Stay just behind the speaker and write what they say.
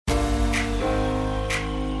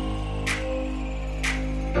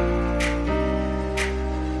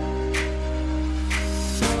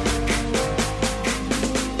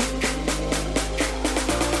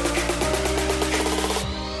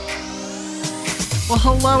Well,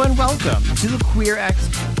 hello and welcome to the Queer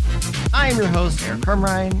Expert. I am your host, Eric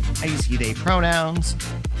Hermrine. I use he, they pronouns.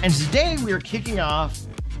 And today we are kicking off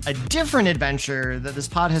a different adventure that this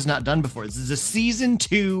pod has not done before. This is a season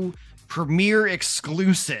 2 premiere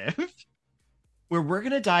exclusive where we're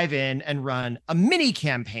going to dive in and run a mini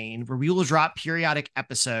campaign where we will drop periodic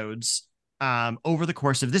episodes over the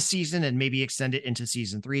course of this season and maybe extend it into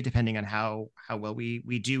season 3, depending on how well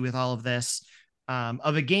we do with all of this,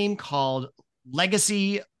 of a game called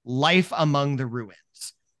Legacy Life Among the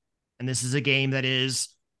Ruins. And this is a game that is,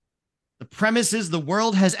 the premise is the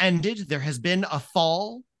world has ended. There has been a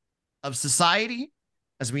fall of society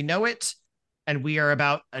as we know it. And we are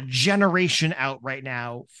about a generation out right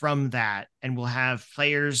now from that. And we'll have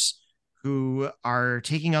players who are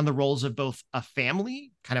taking on the roles of both a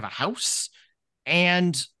family, kind of a house,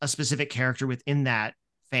 and a specific character within that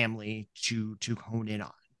family to hone in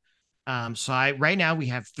on. Right now we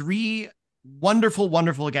have 3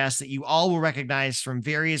 wonderful guests that you all will recognize from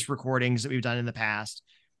various recordings that we've done in the past.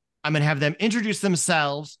 I'm going to have them introduce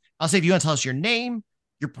themselves. I'll say if you want to tell us your name,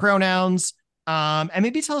 your pronouns, and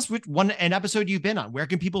maybe tell us an episode you've been on. Where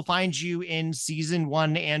can people find you in season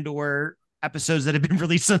 1 and or episodes that have been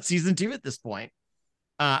released on season 2 at this point?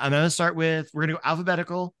 We're going to go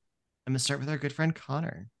alphabetical. I'm going to start with our good friend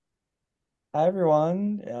Connor. Hi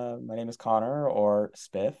everyone, my name is Connor or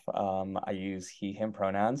Spiff. I use he, him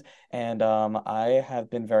pronouns, and I have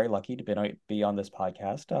been very lucky to be on this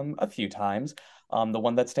podcast a few times. The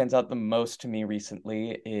one that stands out the most to me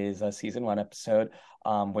recently is a season 1 episode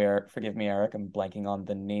where, forgive me, Eric, I'm blanking on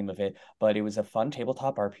the name of it, but it was a fun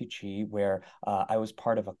tabletop RPG where I was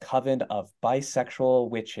part of a coven of bisexual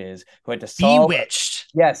witches who had to solve... Bewitched.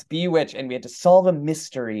 Yes, Bewitched, and we had to solve a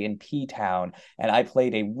mystery in P-Town, and I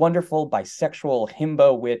played a wonderful bisexual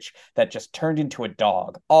himbo witch that just turned into a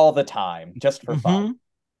dog all the time, just for fun.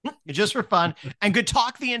 Just for fun, and could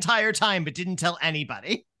talk the entire time, but didn't tell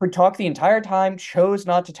anybody. Could talk the entire time, chose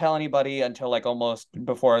not to tell anybody until like almost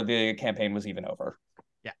before the campaign was even over.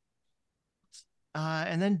 Yeah.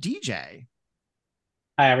 And then DJ.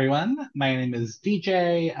 Hi everyone, my name is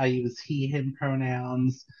DJ. I use he, him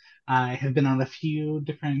pronouns. I have been on a few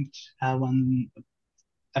different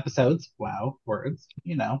episodes. Wow, words,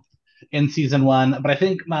 in season 1. But I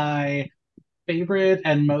think my favorite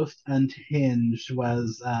and most unhinged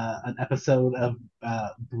was an episode of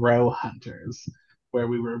Bro Hunters, where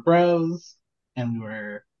we were bros and we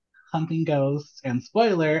were hunting ghosts. And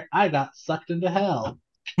spoiler, I got sucked into hell.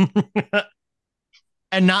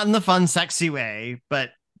 And not in the fun, sexy way,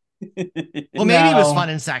 but well, maybe it was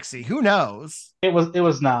fun and sexy. Who knows? It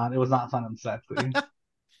was not fun and sexy.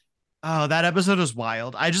 Oh, that episode was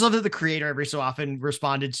wild. I just love that the creator every so often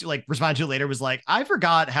responded to it later, was like, I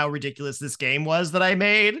forgot how ridiculous this game was that I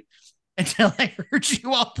made until I heard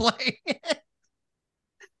you all play it.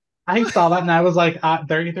 I saw that and I was like,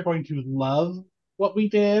 they're either going to love what we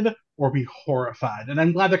did or be horrified. And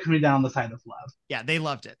I'm glad they're coming down on the side of love. Yeah, they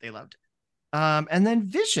loved it. And then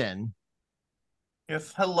Vision.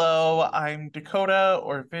 Yes, hello, I'm Dakota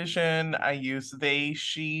or Vision. I use they,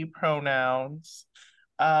 she pronouns.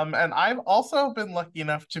 And I've also been lucky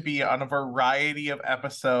enough to be on a variety of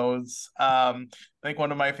episodes. I think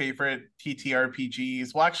one of my favorite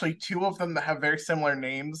TTRPGs, well, actually 2 of them that have very similar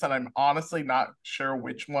names, and I'm honestly not sure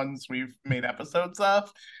which ones we've made episodes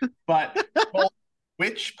of, but both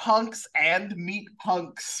Witch Punks and Meat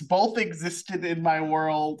Punks both existed in my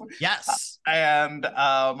world. Yes. And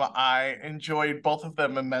I enjoyed both of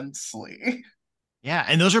them immensely. Yeah,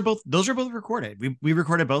 and those are both recorded. We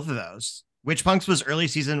recorded both of those. Witch Punks was early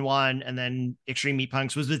season 1, and then Extreme Meat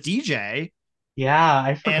Punks was with DJ. Yeah,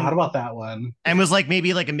 I forgot about that one. And was maybe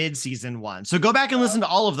a mid-season 1. So go back and listen to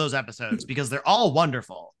all of those episodes because they're all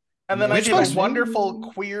wonderful. And then I did a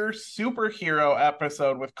wonderful queer superhero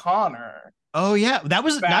episode with Connor. Oh yeah, that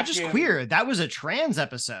was not just queer. That was a trans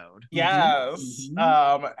episode. Yes,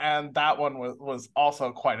 and that one was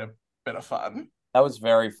also quite a bit of fun. That was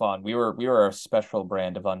very fun. We were a special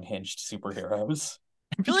brand of unhinged superheroes.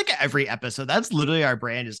 I feel like every episode, that's literally our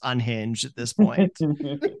brand, is unhinged at this point.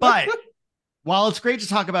 But while it's great to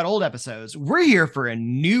talk about old episodes, we're here for a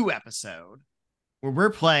new episode where we're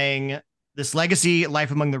playing this Legacy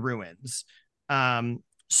Life Among the Ruins.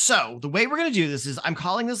 So the way we're going to do this is I'm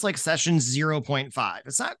calling this session 0.5.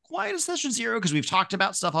 It's not quite a session 0 because we've talked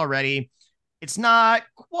about stuff already. It's not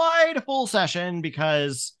quite a full session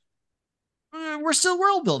because we're still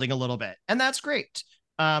world building a little bit, and that's great.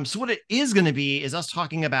 So what it is going to be is us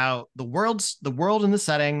talking about the world and the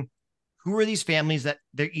setting. Who are these families that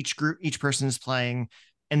each person is playing?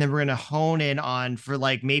 And then we're going to hone in on, for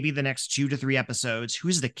maybe the next 2 to 3 episodes,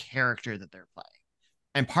 who's the character that they're playing.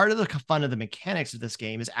 And part of the fun of the mechanics of this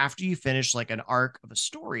game is after you finish like an arc of a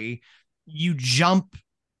story, you jump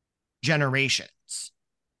generations,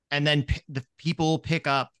 and then the people pick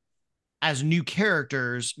up as new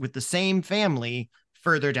characters with the same family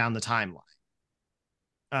further down the timeline.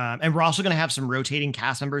 And we're also going to have some rotating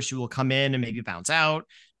cast members who will come in and maybe bounce out,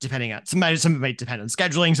 depending on some of it might depend on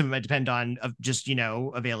scheduling, some of it might depend on just,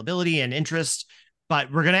 availability and interest.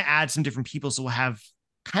 But we're going to add some different people, so we'll have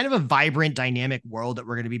kind of a vibrant, dynamic world that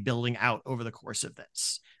we're going to be building out over the course of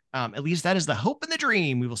this. At least that is the hope and the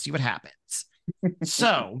dream. We will see what happens.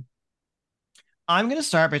 So I'm going to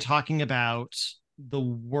start by talking about the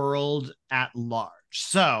world at large.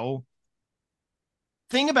 So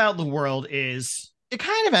thing about the world is it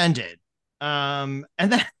kind of ended. And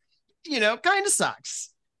then, kind of sucks.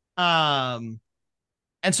 And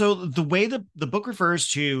so the way the book refers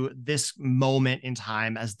to this moment in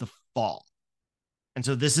time as the fall. And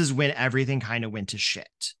so this is when everything kind of went to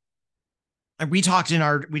shit. And we talked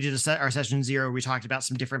our session 0, we talked about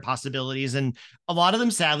some different possibilities, and a lot of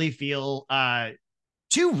them sadly feel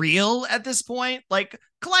too real at this point. Like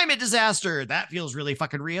climate disaster, that feels really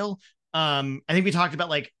fucking real. I think we talked about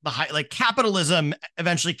like capitalism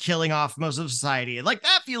eventually killing off most of society. Like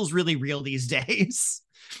that feels really real these days.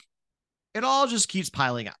 It all just keeps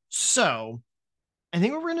piling up. So I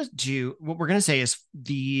think what we're going to say is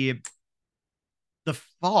the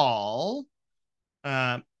fall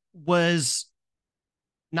was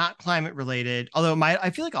not climate related, although I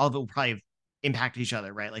feel like all of it will probably impact each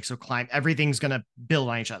other, right? Like, so everything's going to build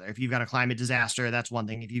on each other. If you've got a climate disaster, that's one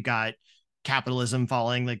thing. If you've got capitalism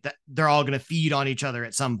falling, like that, they're all going to feed on each other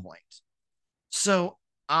at some point. So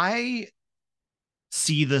I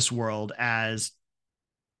see this world as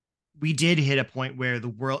we did hit a point where the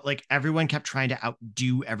world, like everyone kept trying to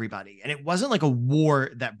outdo everybody. And it wasn't like a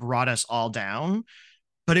war that brought us all down,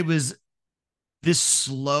 but it was this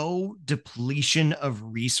slow depletion of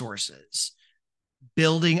resources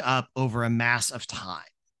building up over a mass of time.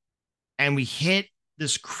 And we hit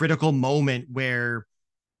this critical moment where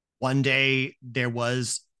one day there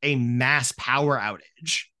was a mass power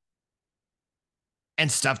outage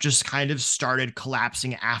and stuff just kind of started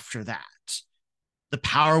collapsing after that. The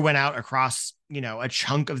power went out across, a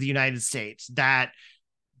chunk of the United States that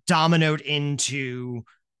dominoed into,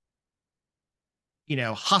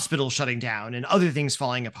 hospitals shutting down and other things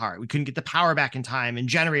falling apart. We couldn't get the power back in time and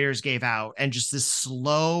generators gave out, and just this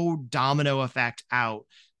slow domino effect out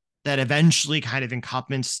that eventually kind of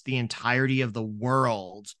encompassed the entirety of the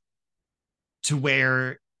world to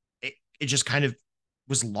where it just kind of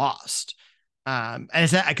was lost. And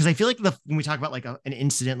it's that because I feel like when we talk about like an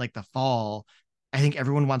incident like the fall, I think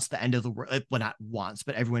everyone wants the end of the world. Well, not wants,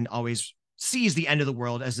 but everyone always sees the end of the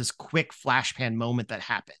world as this quick flash pan moment that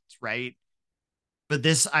happens, right? But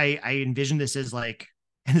this, I envision this as like,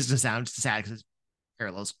 and this just sounds sad because it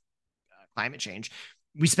parallels climate change.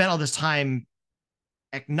 We spent all this time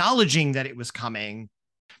acknowledging that it was coming.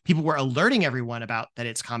 People were alerting everyone about that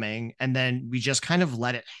it's coming, and then we just kind of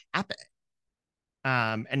let it happen.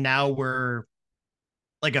 And now we're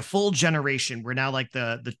like a full generation. We're now like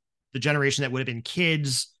the generation that would have been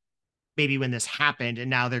kids maybe when this happened, and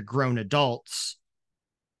now they're grown adults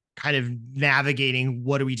kind of navigating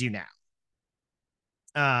what do we do now.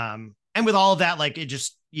 And with all of that, like it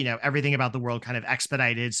just, everything about the world kind of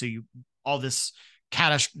expedited. So these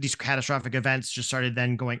catastrophic events just started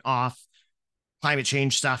then going off. Climate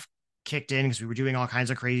change stuff kicked in because we were doing all kinds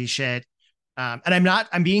of crazy shit. And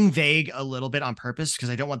I'm being vague a little bit on purpose because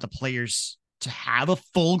I don't want the players to have a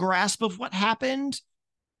full grasp of what happened,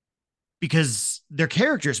 because their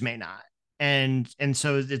characters may not. And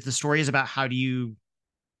so the story is about how do you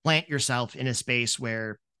plant yourself in a space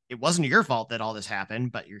where it wasn't your fault that all this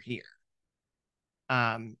happened, but you're here.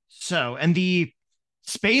 So, and the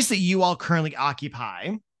space that you all currently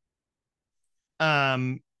occupy,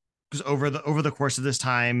 because over the course of this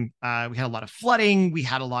time, we had a lot of flooding, we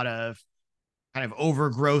had a lot of kind of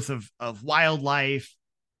overgrowth of wildlife,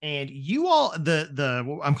 and you all,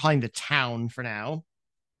 what I'm calling the town for now,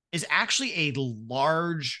 is actually a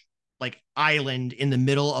large like island in the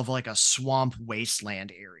middle of like a swamp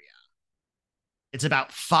wasteland area. It's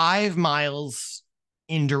about 5 miles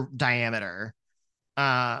in diameter.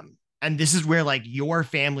 And this is where like your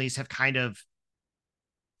families have kind of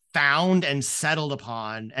found and settled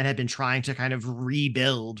upon and have been trying to kind of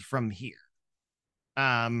rebuild from here.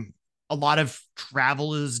 A lot of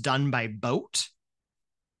travel is done by boat.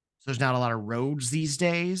 So there's not a lot of roads these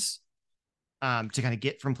days to kind of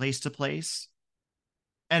get from place to place.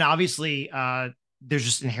 And obviously, there's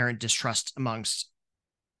just inherent distrust amongst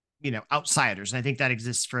outsiders, and I think that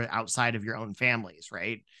exists for outside of your own families,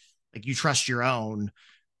 right? Like you trust your own,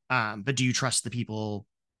 but do you trust the people,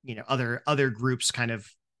 other groups kind of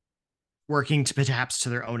working to perhaps to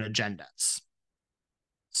their own agendas?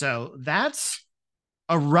 So that's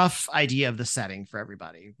a rough idea of the setting for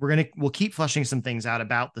everybody. We'll keep fleshing some things out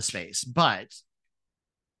about the space, but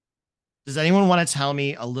does anyone want to tell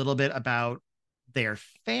me a little bit about their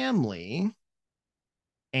family?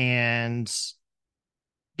 And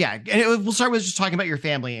yeah, and we'll start with just talking about your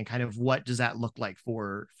family and kind of what does that look like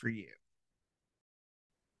for you.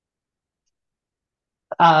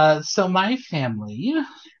 So my family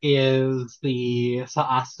is the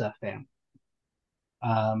Saasta family.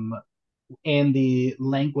 In the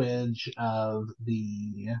language of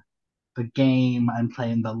the game, I'm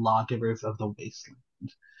playing the Lawgivers of the Wasteland.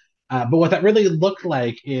 But what that really looked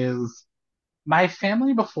like is my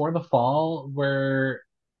family before the fall were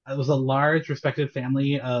it was a large respected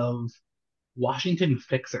family of Washington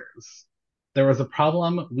fixers. There was a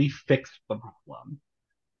problem, we fixed the problem.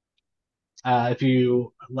 If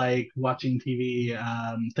you like watching TV,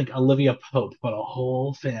 think Olivia Pope, but a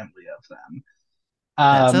whole family of them.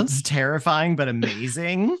 That sounds terrifying, but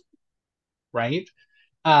amazing. Right?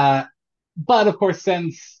 But of course,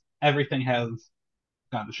 since everything has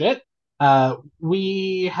gone to shit,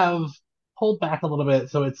 we have pulled back a little bit,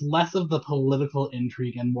 so it's less of the political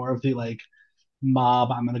intrigue and more of the like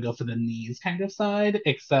mob, I'm gonna go for the knees kind of side,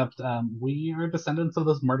 except we are descendants of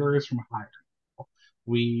those murderers from higher.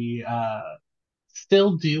 We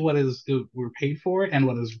still do what is we're paid for and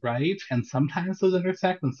what is right, and sometimes those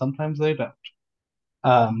intersect and sometimes they don't.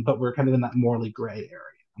 But we're kind of in that morally gray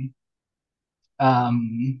area.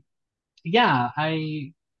 Yeah,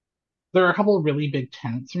 there are a couple of really big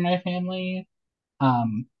tenets in my family.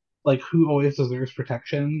 Like who always deserves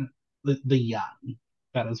protection? The young.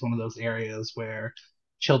 That is one of those areas where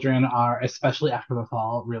children are, especially after the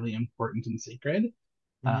fall, really important and sacred.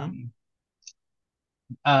 Mm-hmm.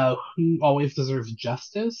 Who always deserves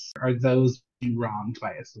justice are those being wronged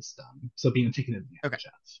by a system, so being taken advantage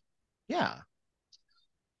of. Yeah.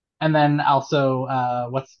 And then also,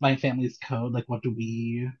 what's my family's code? Like, what do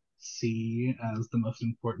we see as the most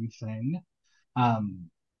important thing?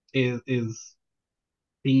 Is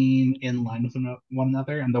being in line with one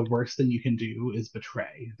another, and the worst thing you can do is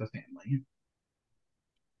betray the family.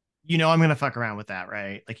 I'm going to fuck around with that,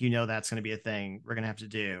 right? Like, that's going to be a thing we're going to have to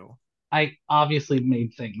do. I obviously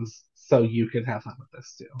made things so you could have fun with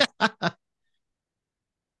this too.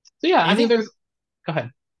 So yeah, I mean, go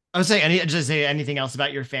ahead. I would say anything else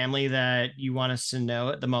about your family that you want us to know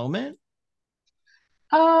at the moment?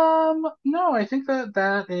 No, I think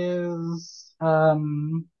that is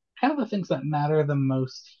kind of the things that matter the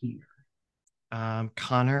most here.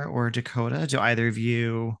 Connor or Dakota, do either of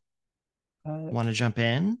you want to jump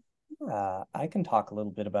in? I can talk a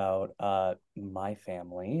little bit about my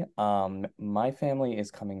family. My family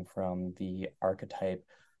is coming from the archetype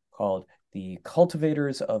called the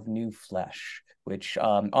Cultivators of New Flesh, which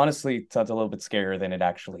honestly sounds a little bit scarier than it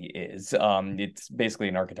actually is. It's basically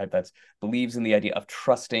an archetype that believes in the idea of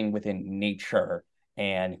trusting within nature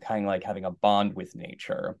and kind of like having a bond with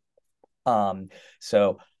nature.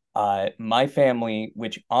 So my family,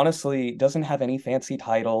 which honestly doesn't have any fancy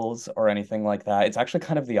titles or anything like that, it's actually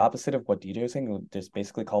kind of the opposite of what DJ was saying. It's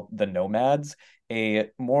basically called the Nomads, a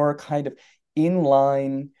more kind of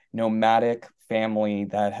inline nomadic family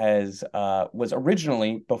that has was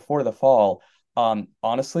originally before the fall,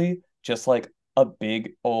 honestly, just like a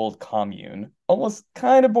big old commune, almost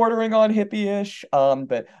kind of bordering on hippie-ish,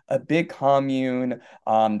 but a big commune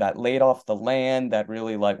that laid off the land, that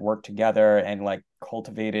really like worked together and like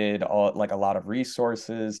cultivated like a lot of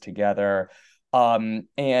resources together.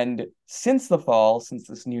 And since the fall, since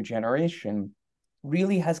this new generation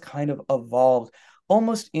really has kind of evolved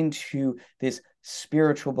almost into this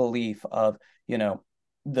spiritual belief of,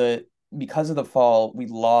 the because of the fall, we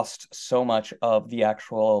lost so much of the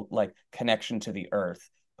actual like connection to the earth.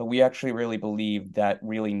 But we actually really believe that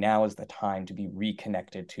really now is the time to be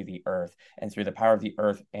reconnected to the earth, and through the power of the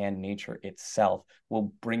earth and nature itself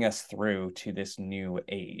will bring us through to this new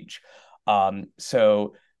age.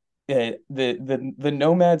 So the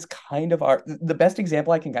nomads kind of are the best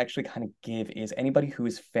example I can actually kind of give is anybody who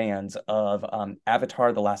is fans of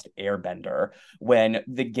Avatar: The Last Airbender. When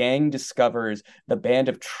the gang discovers the band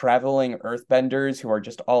of traveling earthbenders who are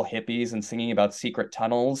just all hippies and singing about secret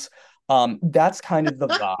tunnels, that's kind of the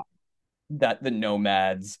vibe that the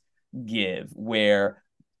nomads give, where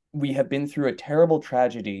we have been through a terrible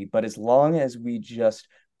tragedy, but as long as we just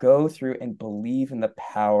go through and believe in the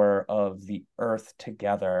power of the earth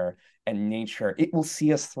together and nature, it will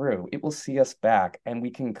see us through. It will see us back, and we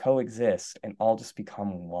can coexist and all just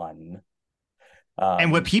become one.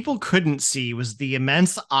 And what people couldn't see was the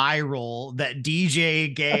immense eye roll that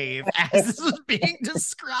DJ gave as this was being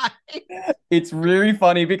described. It's really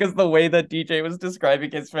funny because the way that DJ was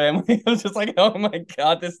describing his family, I was just like, oh my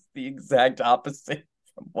God, this is the exact opposite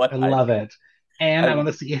from what I love it. And I want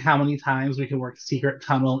to see how many times we can work secret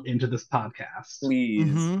tunnel into this podcast.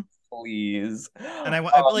 Please, please. And I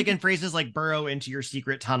like in phrases like burrow into your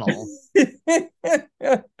secret tunnel.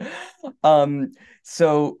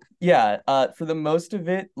 So yeah, for the most of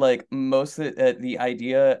it, like most of the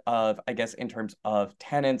idea of, I guess, in terms of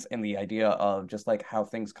tenants and the idea of just like how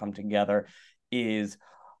things come together is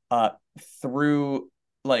through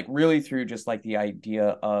like really through just like the idea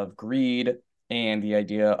of greed and the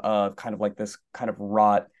idea of kind of like this kind of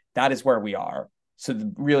rot. That is where we are. So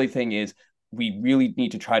the really thing is we really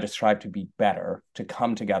need to try to strive to be better, to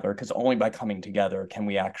come together, because only by coming together can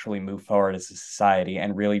we actually move forward as a society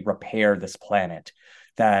and really repair this planet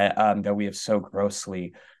that that we have so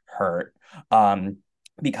grossly hurt.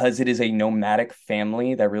 Because it is a nomadic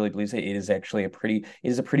family that really believes it is actually it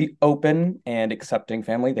is a pretty open and accepting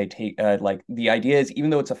family. They take like the idea is even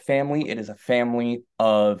though it's a family, it is a family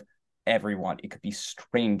of everyone. It could be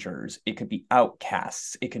strangers, it could be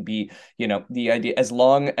outcasts, it could be, you know, the idea as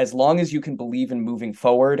long as you can believe in moving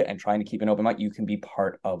forward and trying to keep an open mind, you can be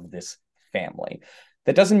part of this family.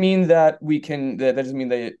 That doesn't mean that that doesn't mean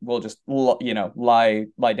that we'll just, you know, lie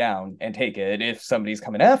down and take it. If somebody's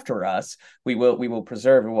coming after us, we will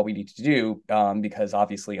preserve what we need to do, because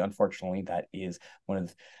obviously, unfortunately, that is one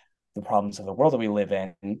of the problems of the world that we live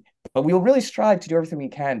in. But we will really strive to do everything we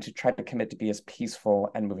can to try to commit to be as peaceful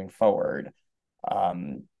and moving forward.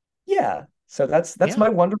 Yeah. So that's my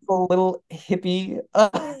wonderful little hippie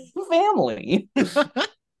family.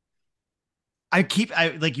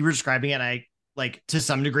 I like you were describing it. I like to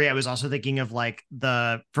some degree. I was also thinking of like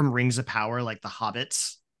from Rings of Power, like the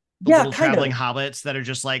hobbits, the little traveling hobbits that are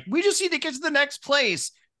just like, we just need to get to the next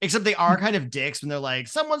place. Except they are kind of dicks when they're like,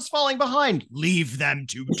 someone's falling behind, leave them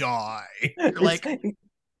to die. You're like,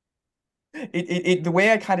 the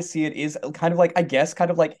way I kind of see it is kind of like, I guess, kind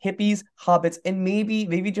of like hippies, hobbits, and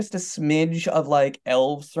maybe just a smidge of like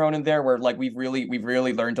elves thrown in there, where like we've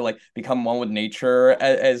really learned to like become one with nature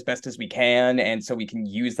as best as we can, and so we can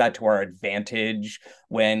use that to our advantage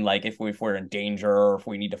when like if we're in danger or if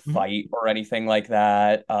we need to fight or anything like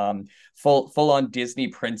that. Full on Disney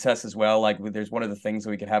princess as well. Like there's one of the things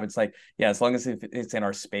that we could have. It's like, yeah, as long as it's in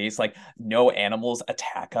our space, like no animals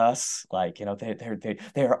attack us. Like, you know, they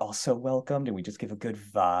are also welcomed, and we just give a good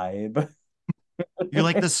vibe. You're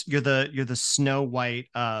like this. You're the Snow White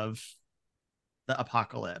of the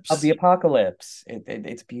apocalypse. Of the apocalypse.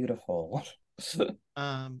 It's beautiful.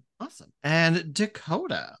 Awesome. And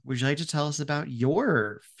Dakota, would you like to tell us about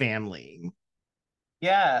your family?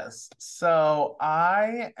 Yes. So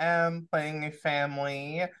I am playing a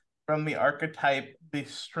family from the archetype the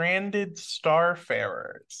Stranded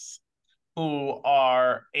Starfarers, who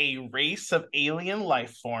are a race of alien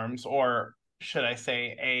life forms, or should I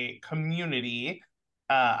say a community,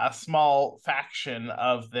 a small faction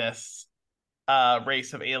of this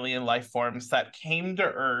race of alien life forms that came to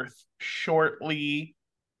Earth shortly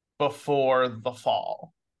before the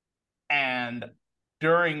fall. And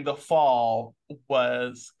during the fall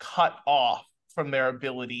was cut off from their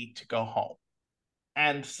ability to go home.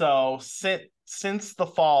 And so since the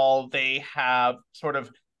fall, they have sort of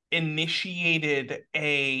initiated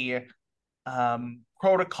a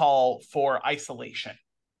protocol for isolation.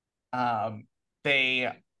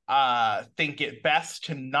 They think it best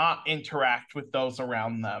to not interact with those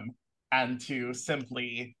around them and to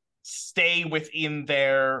simply stay within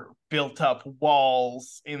their built-up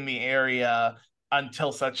walls in the area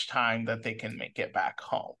until such time that they can make it back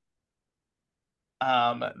home.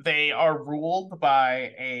 They are ruled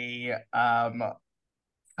by a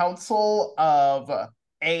council of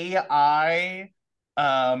AI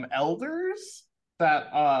elders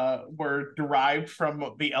that were derived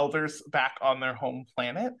from the elders back on their home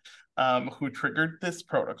planet, who triggered this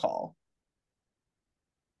protocol.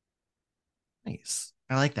 Nice.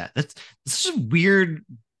 I like that. That's such a weird,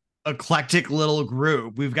 eclectic little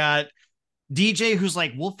group. We've got DJ who's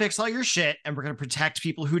like, we'll fix all your shit and we're going to protect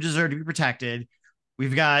people who deserve to be protected.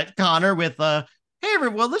 We've got Connor with hey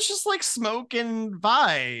everyone, let's just like smoke and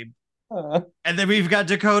vibe. And then we've got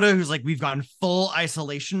Dakota who's like, we've gone full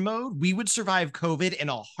isolation mode. We would survive COVID in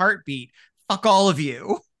a heartbeat. Fuck all of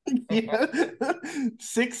you. Yeah.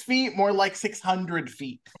 6 feet, more like 600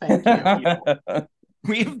 feet. Thank you.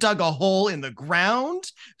 We have dug a hole in the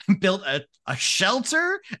ground, built a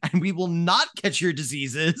shelter, and we will not catch your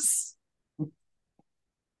diseases.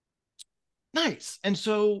 Nice. And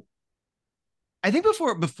so I think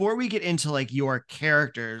before we get into like your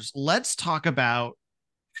characters, let's talk about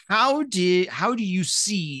how do you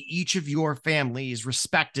see each of your families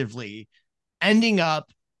respectively ending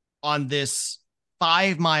up on this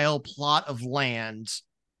 5 mile plot of land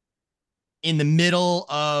in the middle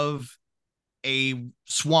of a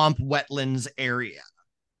swamp wetlands area.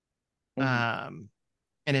 Um,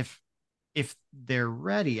 and if they're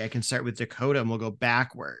ready, I can start with Dakota and we'll go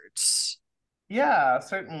backwards. Yeah,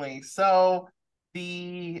 certainly. So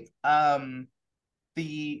the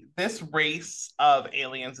this race of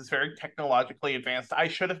aliens is very technologically advanced. I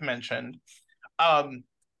should have mentioned. Um,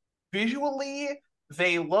 Visually,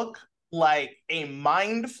 they look like a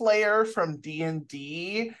mind flayer from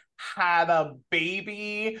D&D had a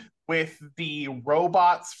baby with the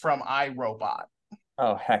robots from iRobot.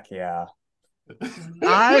 Oh, heck yeah.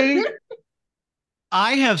 I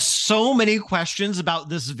I have so many questions about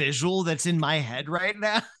this visual that's in my head right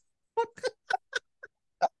now.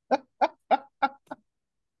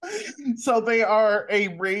 So they are a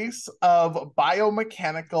race of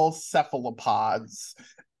biomechanical cephalopods.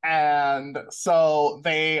 And so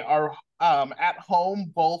they are at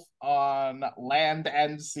home both on land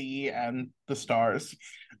and sea and the stars.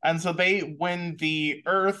 And so when the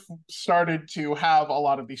Earth started to have a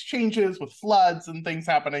lot of these changes with floods and things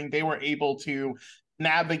happening, they were able to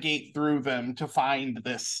navigate through them to find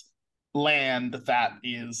this land that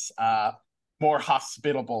is more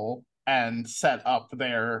hospitable and set up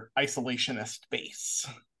their isolationist base.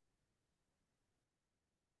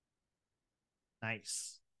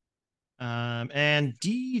 Nice. And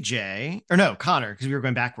DJ, or no, Connor, because we were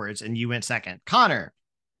going backwards and you went second. Connor,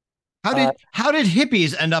 how did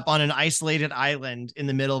hippies end up on an isolated island in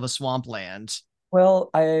the middle of a swampland? Well,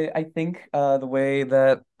 I think the way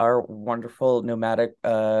that our wonderful nomadic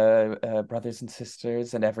brothers and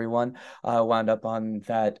sisters and everyone wound up on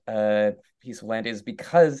that piece of land is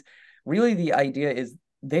because really the idea is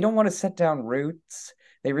they don't want to set down roots.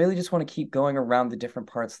 They really just want to keep going around the different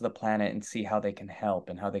parts of the planet and see how they can help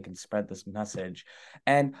and how they can spread this message.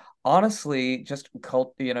 And honestly, just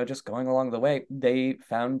going along the way, they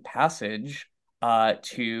found passage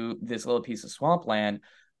to this little piece of swampland.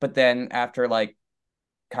 But then after like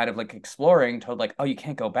kind of like exploring, told like, oh, you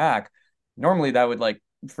can't go back. Normally that would like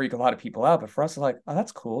freak a lot of people out, but for us, it's like, oh,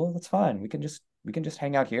 that's cool. That's fine. We can just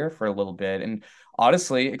hang out here for a little bit. And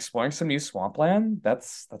honestly, exploring some new swampland,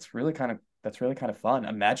 that's really kind of fun.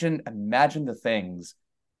 Imagine the things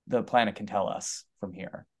the planet can tell us from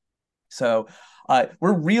here. So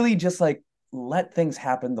we're really just like let things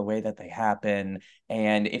happen the way that they happen.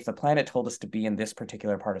 And if the planet told us to be in this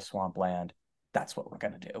particular part of swampland, that's what we're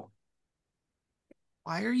gonna do.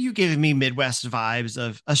 Why are you giving me Midwest vibes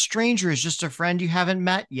of a stranger is just a friend you haven't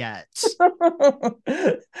met yet?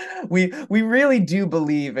 We really do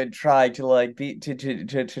believe and try to like be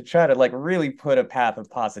to try to like really put a path of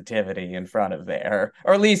positivity in front of there,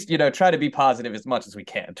 or at least try to be positive as much as we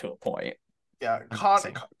can to a point. Yeah,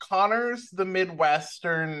 Amazing. Connor's the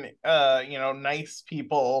Midwestern, nice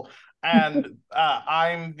people, and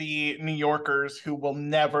I'm the New Yorkers who will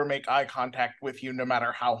never make eye contact with you no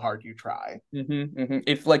matter how hard you try.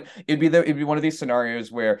 If like it'd be one of these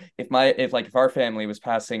scenarios where if our family was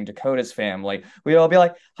passing Dakota's family, we'd all be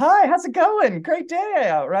like, "Hi, how's it going? Great day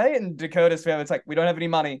out, right?" And Dakota's family, it's like, "We don't have any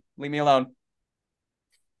money. Leave me alone."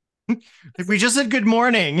 Like, we just said good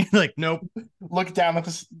morning. Like, nope. Look down at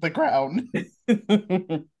the ground.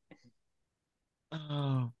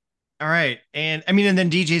 Oh, all right. And I mean, and then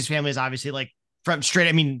DJ's family is obviously like from straight.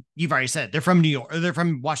 I mean, you've already said they're from New York or they're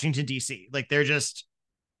from Washington, D.C. Like, they're just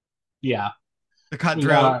Yeah, the we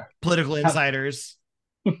cutthroat are. political insiders.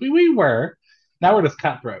 We were. Now we're just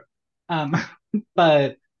cutthroat. Um,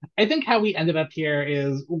 but I think how we ended up here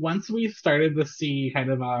is once we started to see kind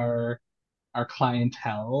of our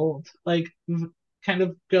clientele like kind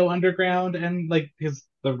of go underground and like because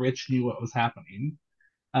the rich knew what was happening,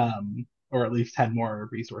 or at least had more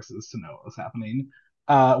resources to know what was happening.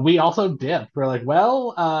 We also dipped. We're like,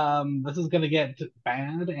 well, this is gonna get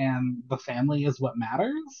bad, and the family is what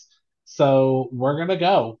matters. So we're gonna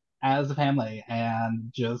go as a family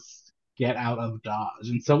and just get out of Dodge.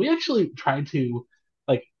 And so we actually tried to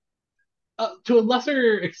like to a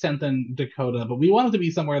lesser extent than Dakota, but we wanted to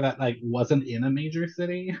be somewhere that like wasn't in a major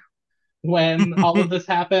city when all of this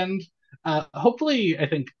happened. Hopefully, I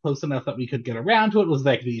think close enough that we could get around to it was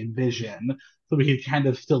like the envision, so we could kind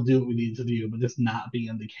of still do what we needed to do, but just not be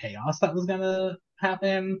in the chaos that was gonna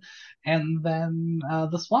happen. And then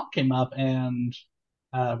the swamp came up, and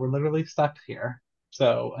we're literally stuck here.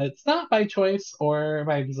 So it's not by choice or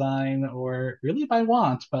by design or really by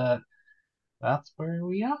want, but that's where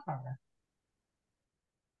we are.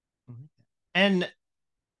 And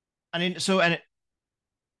I mean, and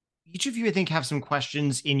each of you, I think, have some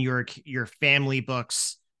questions in your family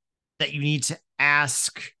books that you need to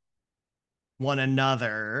ask one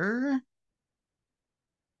another.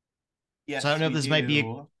 Yes, So I don't know if we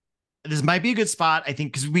do. this might be a good spot, I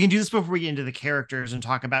think, because we can do this before we get into the characters and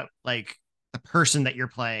talk about like the person that you're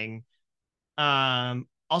playing.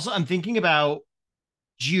 Also, I'm thinking about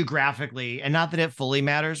geographically, and not that it fully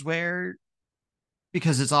matters where,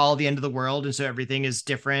 because it's all the end of the world, and so everything is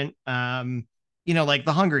different. Like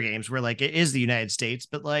the Hunger Games, where like it is the United States,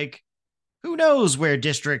 but like who knows where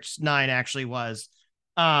District 9 actually was.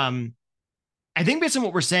 I think based on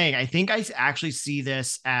what we're saying, I think I actually see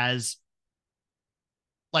this as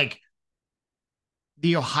like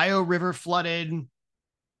the Ohio River flooded,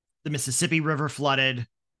 the Mississippi River flooded,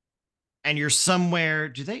 and you're somewhere.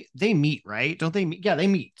 Do they meet, right? Don't they meet? Yeah, they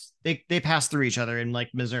meet. They pass through each other in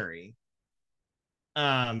like Missouri.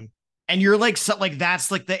 Um, and you're like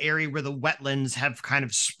that's like the area where the wetlands have kind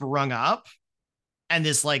of sprung up, and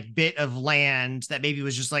this like bit of land that maybe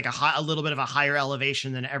was just like a little bit of a higher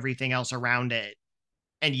elevation than everything else around it,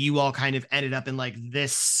 and you all kind of ended up in like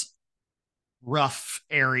this rough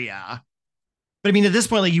area. But I mean, at this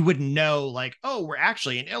point, like you wouldn't know, like, oh, we're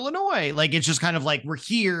actually in Illinois. Like it's just kind of like we're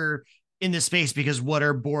here in this space because what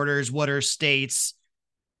are borders? What are states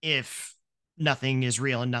if nothing is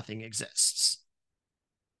real and nothing exists?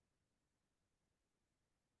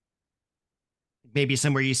 Maybe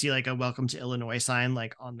somewhere you see like a welcome to Illinois sign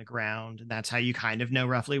like on the ground, and that's how you kind of know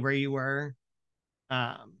roughly where you were.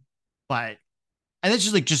 But and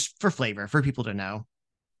that's just for flavor for people to know.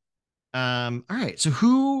 All right. So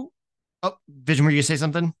who Vision, were you gonna say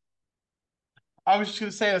something? I was just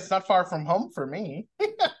gonna say it's not far from home for me.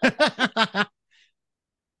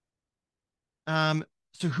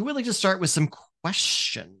 So who would like to start with some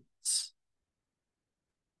questions?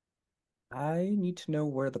 I need to know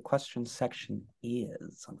where the question section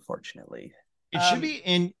is, unfortunately. It should be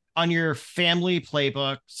in on your family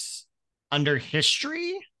playbooks under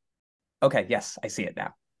history. Okay, yes, I see it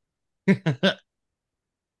now.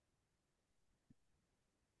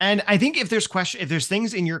 And I think if there's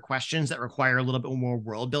things in your questions that require a little bit more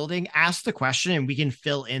world building, ask the question and we can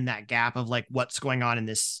fill in that gap of like what's going on in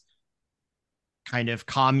this kind of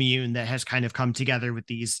commune that has kind of come together with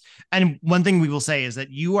these. And one thing we will say is that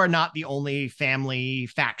you are not the only family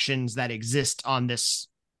factions that exist on this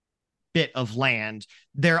bit of land.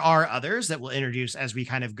 There are others that we'll introduce as we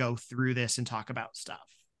kind of go through this and talk about stuff.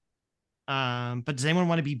 But does anyone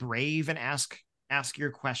want to be brave and ask your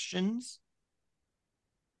questions?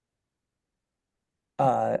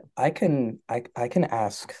 I can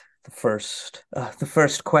ask the first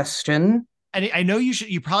question. And I know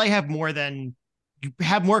you probably have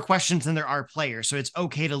more questions than there are players, so it's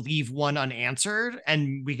okay to leave one unanswered,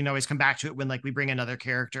 and we can always come back to it when like we bring another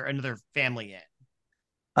family in.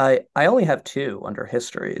 I only have two under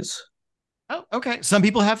histories. Oh, okay. Some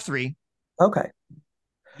people have three. Okay.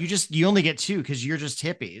 You only get two because you're just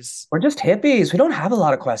hippies. We're just hippies. We don't have a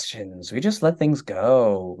lot of questions. We just let things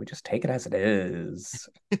go. We just take it as it is.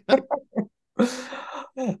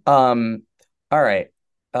 All right.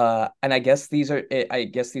 And I guess these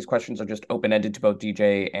questions are just open-ended to both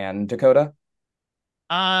DJ and Dakota.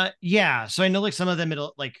 Yeah. So I know like some of them it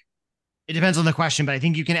depends on the question, but I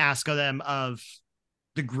think you can ask them of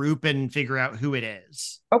the group and figure out who it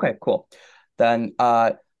is. Okay, cool. Then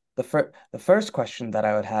the first question that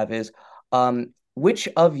I would have is which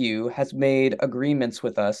of you has made agreements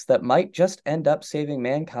with us that might just end up saving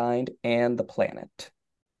mankind and the planet?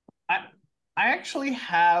 I actually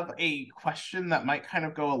have a question that might kind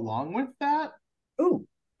of go along with that. Ooh.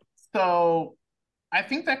 So I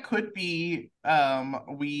think that could be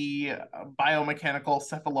we biomechanical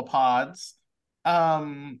cephalopods.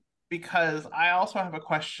 Because I also have a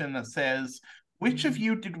question that says, which of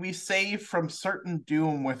you did we save from certain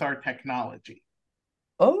doom with our technology?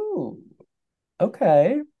 Oh,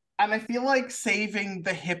 okay. And I feel like saving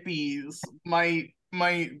the hippies might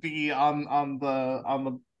be on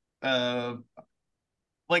the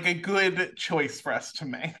like a good choice for us to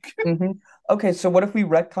make. Mm-hmm. Okay, so what if we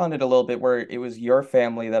retconned it a little bit where it was your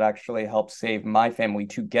family that actually helped save my family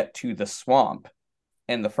to get to the swamp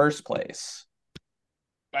in the first place?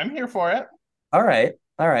 I'm here for it. All right.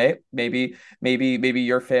 All right. Maybe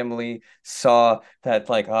your family saw that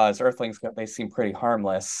like as Earthlings they seem pretty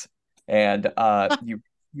harmless and you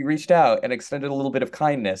reached out and extended a little bit of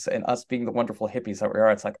kindness, and us being the wonderful hippies that we are,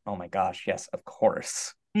 it's like, oh my gosh, yes, of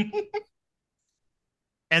course.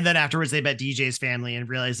 And then afterwards, they met DJ's family and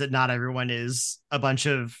realized that not everyone is a bunch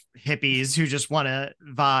of hippies who just want to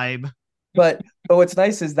vibe. but what's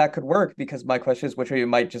nice is that could work because my question is which of you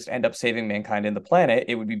might just end up saving mankind and the planet.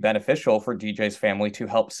 It would be beneficial for DJ's family to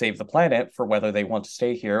help save the planet for whether they want to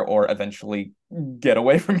stay here or eventually get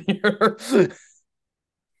away from here.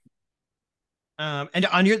 And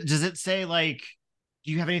on your, does it say like,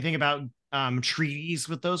 do you have anything about treaties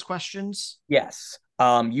with those questions? Yes.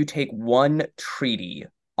 You take one treaty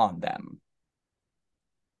on them.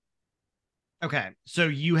 Okay, so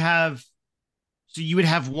you would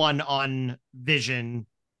have one on Vision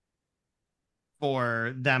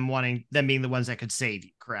for them being the ones that could save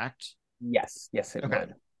you, correct? Yes, yes, it Okay.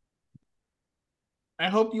 would. I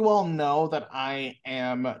hope you all know that I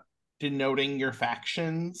am denoting your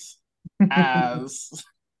factions as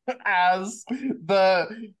as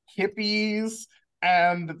the hippies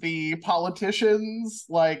and the politicians.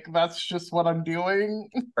 Like that's just what I'm doing.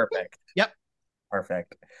 Perfect. Yep.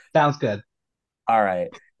 Perfect. Sounds good. All right.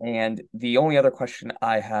 And the only other question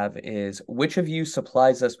I have is which of you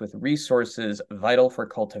supplies us with resources vital for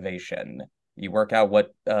cultivation? You work out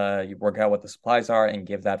what the supplies are and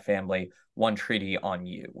give that family one treaty on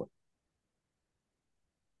you.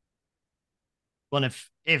 Well,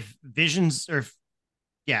 if Visions or if,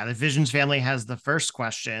 yeah, the Visions family has the first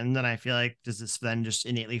question, then I feel like does this then just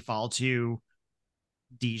innately fall to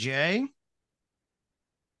DJ?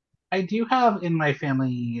 I do have in my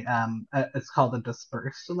family, it's called a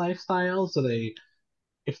dispersed lifestyle. So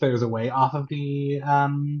if there's a way off of the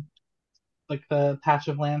like the patch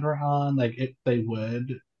of land we're on, like they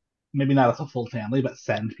would maybe not as a full family, but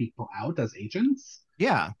send people out as agents.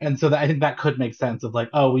 Yeah. And so I think that could make sense of like,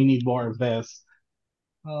 oh, we need more of this.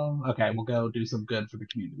 Oh, okay, we'll go do some good for the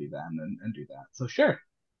community then and do that. So sure.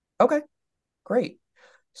 Okay, great.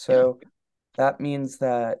 So that means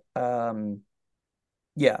that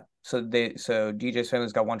yeah, so DJ's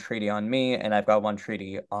family's got one treaty on me and I've got one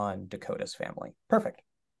treaty on Dakota's family. Perfect.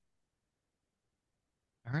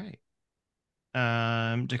 All right.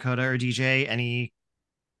 Dakota or DJ,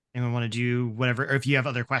 anyone want to do whatever, or if you have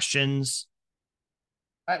other questions?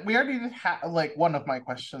 We already did like one of my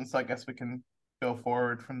questions, so I guess we can go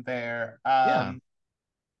forward from there. Yeah.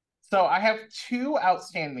 So I have two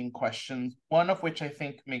outstanding questions, one of which I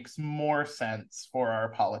think makes more sense for our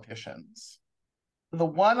politicians. The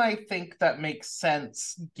one I think that makes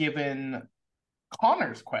sense given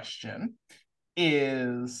Connor's question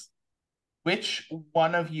is which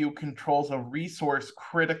one of you controls a resource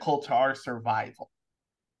critical to our survival?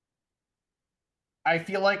 I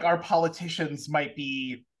feel like our politicians might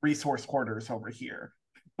be resource hoarders over here.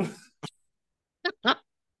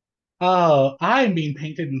 Oh, I'm being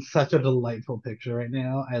painted in such a delightful picture right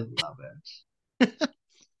now. I love it.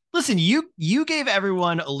 Listen, you gave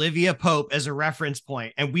everyone Olivia Pope as a reference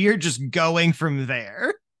point, and we are just going from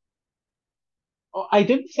there. Oh, I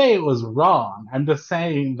didn't say it was wrong. I'm just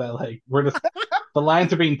saying that like we're just the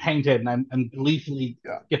lines are being painted and I'm gleefully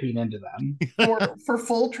skipping into them. For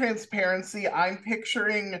full transparency, I'm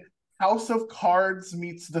picturing House of Cards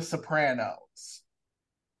meets The Sopranos.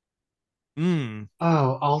 Mm.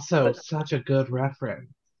 Oh, also such a good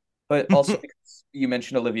reference. But also because you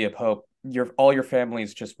mentioned Olivia Pope, all your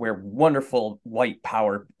families just wear wonderful white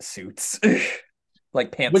power suits.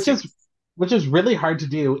 Like pantsuits. Which is really hard to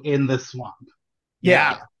do in this swamp.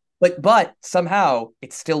 Yeah. But somehow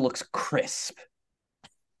it still looks crisp.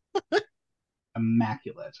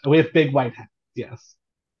 Immaculate. We have big white hats, yes.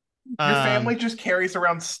 Your family just carries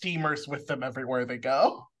around steamers with them everywhere they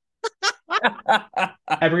go.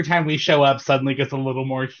 Every time we show up, suddenly gets a little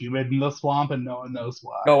more humid in the swamp, and no one knows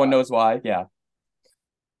why. No one knows why. Yeah.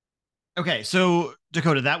 Okay, so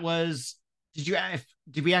Dakota,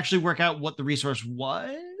 did we actually work out what the resource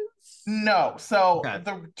was? No. So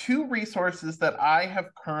the two resources that I have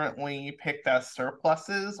currently picked as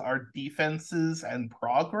surpluses are defenses and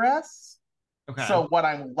progress. Okay. So what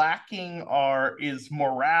I'm lacking is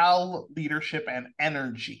morale, leadership, and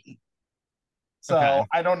energy. So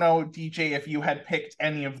I don't know, DJ, if you had picked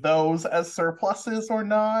any of those as surpluses or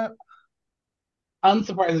not.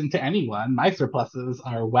 Unsurprising to anyone, my surpluses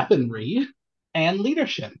are weaponry and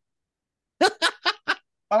leadership.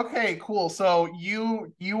 Okay, cool. So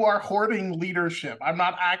you are hoarding leadership. I'm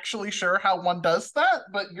not actually sure how one does that,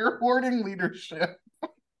 but you're hoarding leadership.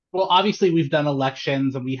 Well, obviously we've done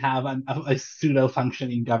elections and we have a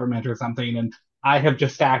pseudo-functioning government or something, and I have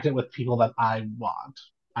just stacked it with people that I want.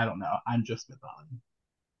 I don't know. I'm just spitballing.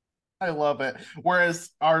 I love it.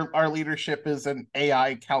 Whereas our leadership is an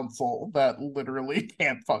AI council that literally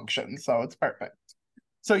can't function, so it's perfect.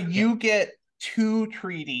 So you get 2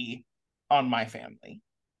 treaty on my family.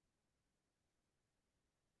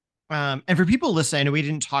 And for people listening, I know we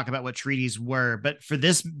didn't talk about what treaties were, but for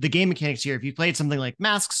this, the game mechanics here, if you played something like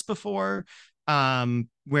Masks before,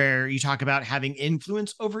 where you talk about having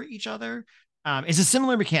influence over each other, it's a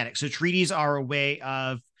similar mechanic. So treaties are a way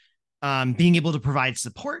of being able to provide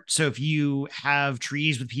support. So if you have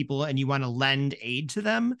treaties with people and you want to lend aid to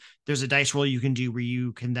them, there's a dice roll you can do where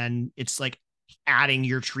you can then, it's like adding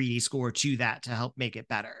your treaty score to that to help make it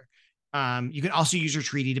better. You can also use your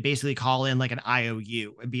treaty to basically call in like an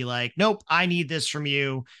IOU and be like, nope, I need this from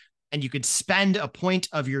you. And you could spend a point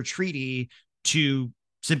of your treaty to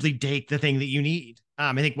simply take the thing that you need.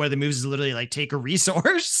 I think one of the moves is literally like take a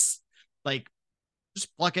resource, like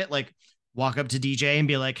just pluck it, like walk up to DJ and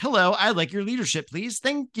be like, hello, I'd like your leadership, please.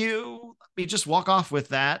 Thank you. Let me just walk off with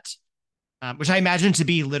that. Which I imagine to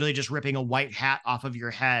be literally just ripping a white hat off of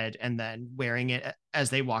your head and then wearing it as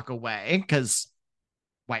they walk away, because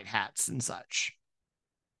white hats and such.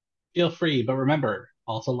 Feel free, but remember,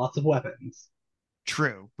 also lots of weapons.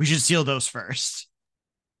 True. We should steal those first.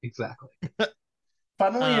 Exactly.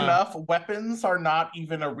 Funnily enough, weapons are not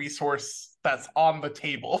even a resource that's on the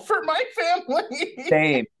table for my family.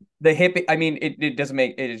 Same. The hippie, I mean, it doesn't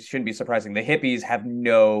make it shouldn't be surprising. The hippies have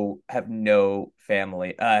no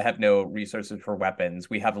family, have no resources for weapons.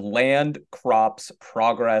 We have land, crops,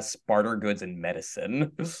 progress, barter goods, and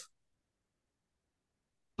medicine.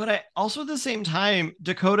 But I also at the same time,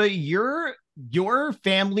 Dakota, your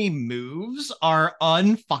family moves are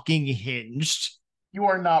unfucking hinged. You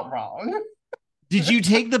are not wrong. Did you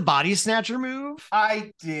take the body snatcher move?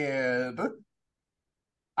 I did.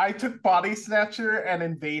 I took Body Snatcher and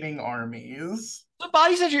Invading Armies. The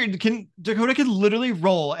body snatcher Dakota can literally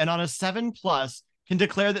roll, and on a 7+ can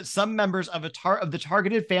declare that some members of of the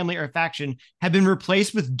targeted family or faction have been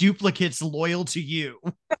replaced with duplicates loyal to you.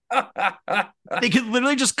 They could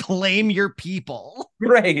literally just claim your people.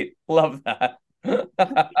 Great. Love that.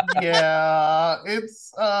 Yeah,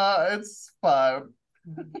 it's fun.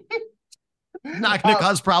 Not going to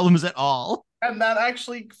cause problems at all. And that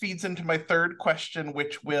actually feeds into my third question,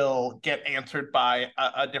 which will get answered by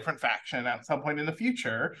a different faction at some point in the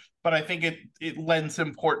future. But I think it lends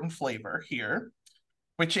important flavor here,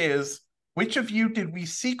 which is, which of you did we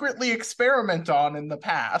secretly experiment on in the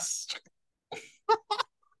past?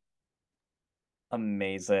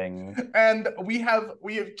 Amazing. And we have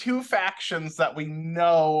two factions that we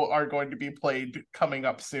know are going to be played coming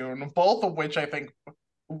up soon, both of which I think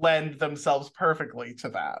lend themselves perfectly to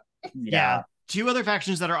that. Yeah. Two other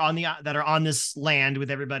factions that are on this land with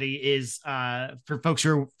everybody is for folks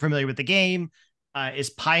who are familiar with the game, is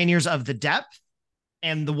Pioneers of the Depth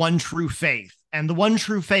and the One True Faith. And the One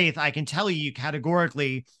True Faith, I can tell you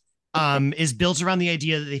categorically, is built around the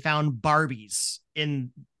idea that they found Barbies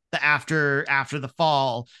in the after the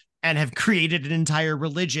fall and have created an entire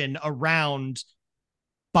religion around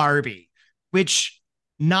Barbie, which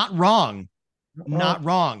not wrong,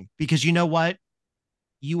 because you know what?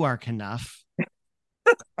 You are Knuff.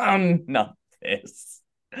 I'm not this.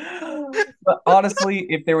 But honestly,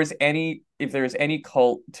 if there was any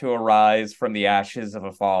cult to arise from the ashes of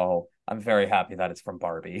a fall, I'm very happy that it's from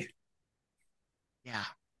Barbie. Yeah.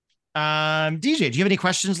 DJ, do you have any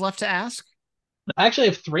questions left to ask? I actually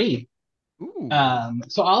have 3. Ooh.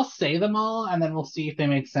 So I'll say them all, and then we'll see if they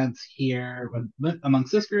make sense here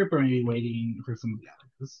amongst this group, or maybe waiting for some of the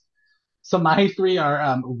others. So my 3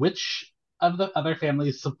 are which of the other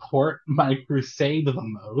families support my crusade the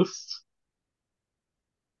most?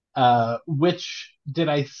 Which did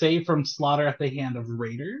I save from slaughter at the hand of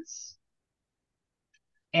raiders?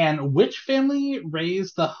 And which family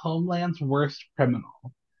raised the homeland's worst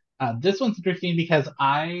criminal? This one's interesting because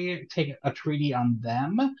I take a treaty on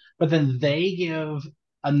them, but then they give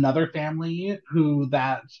another family who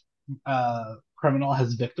that criminal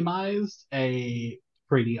has victimized a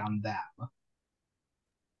treaty on them.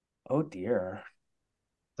 Oh dear.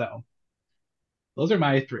 So those are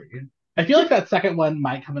my 3. I feel like that second one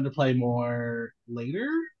might come into play more later.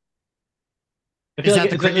 Is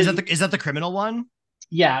that the criminal one?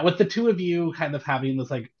 Yeah, with the two of you kind of having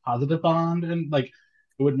this like positive bond, and like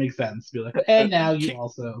it would make sense to be like, and now you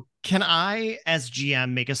also. Can I, as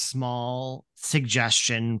GM, make a small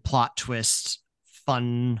suggestion, plot twist,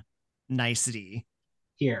 fun nicety?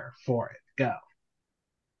 Here for it. Go.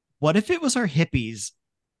 What if it was our hippies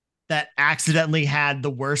that accidentally had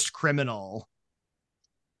the worst criminal?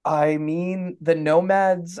 I mean, the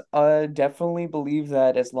nomads definitely believe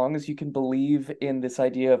that as long as you can believe in this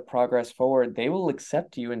idea of progress forward, they will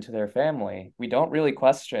accept you into their family. We don't really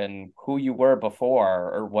question who you were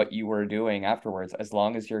before or what you were doing afterwards, as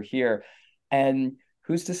long as you're here. And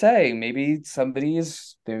who's to say? Maybe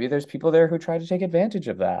there's people there who try to take advantage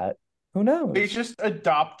of that. Who They knows? just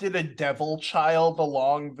adopted a devil child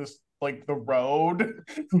along this like the road.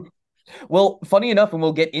 Well, funny enough, and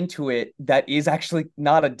we'll get into it, that is actually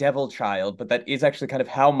not a devil child, but that is actually kind of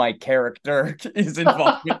how my character is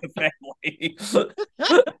involved with the family.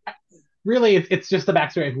 Really, it's just the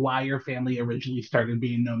backstory of why your family originally started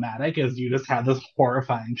being nomadic, is you just had this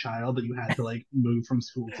horrifying child that you had to like move from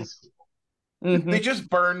school to school. They just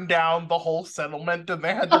burned down the whole settlement and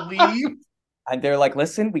they had to leave. And they're like,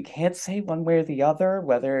 listen, we can't say one way or the other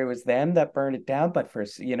whether it was them that burned it down, but for,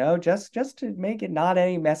 just to make it not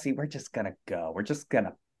any messy, we're just gonna go. We're just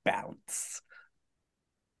gonna bounce.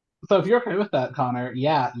 So if you're okay with that, Connor,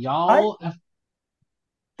 yeah, I y'all.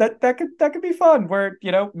 that could be fun. Where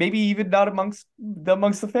maybe even not amongst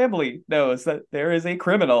the family knows that there is a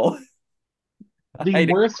criminal. The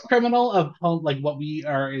hiding. worst criminal of home, like what we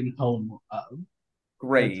are in home of. It's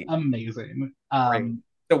Great, amazing. great.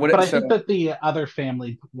 So But what? I So think that the other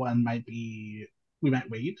family one might be. We might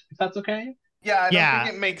wait if that's okay. Yeah, I don't think Yeah.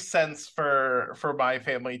 it makes sense for my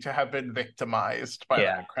family to have been victimized by like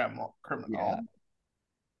Yeah. a criminal.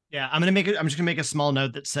 Yeah, I'm just gonna make a small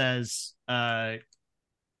note that says Connor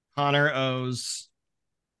owes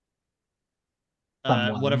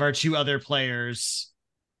Someone. one of our two other players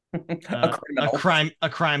a criminal. a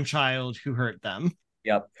crime child who hurt them.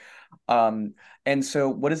 Yep. And so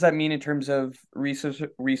what does that mean in terms of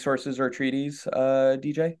resources or treaties,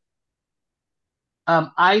 DJ?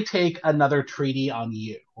 I take another treaty on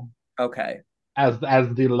you Okay. as the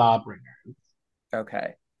lawbringer.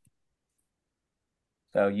 Okay.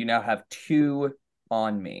 So you now have 2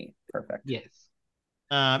 on me. Perfect. Yes.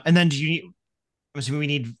 And then I'm assuming we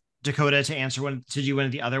need Dakota to do one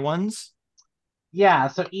of the other ones. Yeah.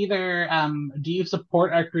 So either do you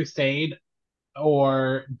support our crusade,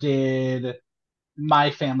 or did my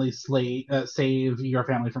family save your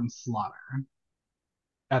family from slaughter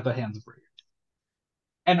at the hands of Raiders?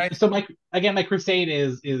 And I so my crusade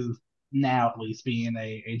is now at least being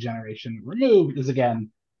a generation removed, is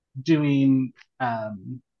again doing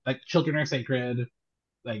like children are sacred,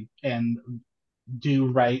 like, and do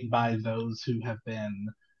right by those who have been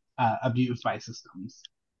abused by systems.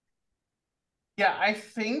 Yeah, I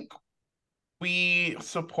think we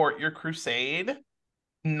support your crusade,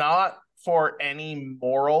 not for any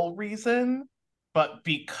moral reason, but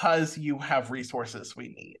because you have resources we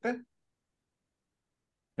need.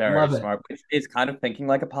 Very Love it. smart. Which is kind of thinking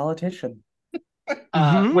like a politician.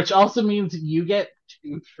 Which also means you get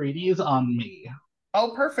 2 treaties on me.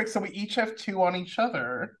 Oh, perfect. So we each have 2 on each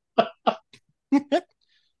other.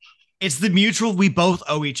 It's the mutual we both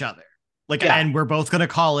owe each other. Like, Yeah. and we're both gonna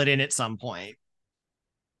call it in at some point.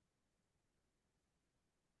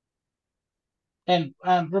 And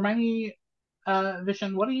remind me,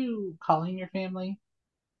 Vishen, what are you calling your family?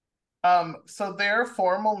 So their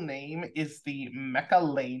formal name is the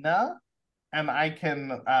Mechalena, and I can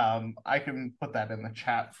put that in the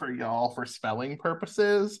chat for y'all for spelling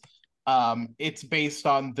purposes. It's based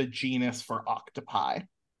on the genus for octopi.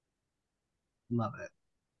 Love it.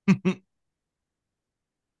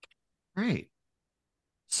 Great.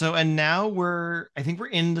 So, and now I think we're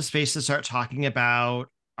in the space to start talking about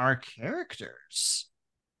our characters.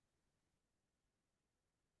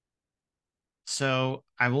 So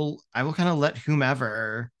I will kind of let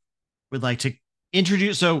whomever would like to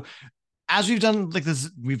introduce. So as we've done like this,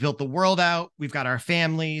 we've built the world out, we've got our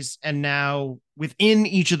families, and now within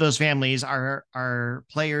each of those families, our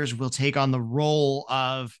players will take on the role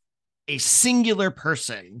of a singular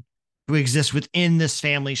person who exists within this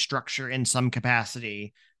family structure in some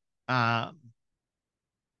capacity. And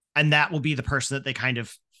that will be the person that they kind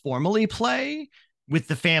of formally play, with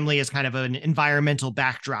the family as kind of an environmental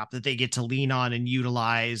backdrop that they get to lean on and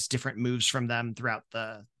utilize different moves from them throughout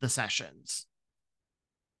the sessions.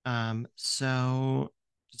 So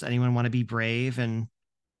does anyone want to be brave and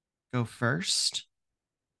go first?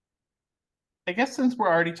 I guess since we're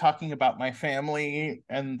already talking about my family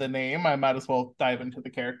and the name, I might as well dive into the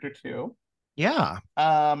character too. Yeah.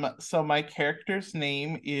 So my character's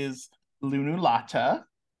name is Lunulata.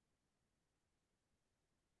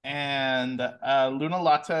 And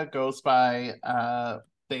Lunulata goes by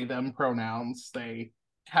they, them pronouns. They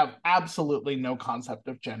have absolutely no concept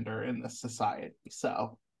of gender in this society.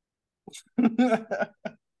 So I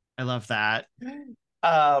love that.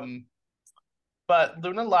 But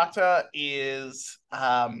Lunulata is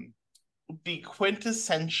the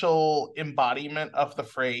quintessential embodiment of the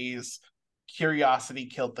phrase curiosity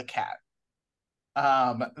killed the cat.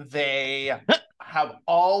 They have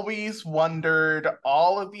always wondered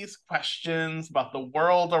all of these questions about the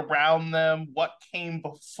world around them, what came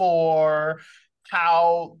before,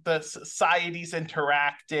 how the societies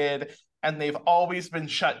interacted, and they've always been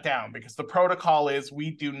shut down because the protocol is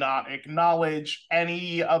we do not acknowledge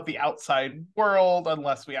any of the outside world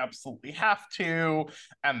unless we absolutely have to,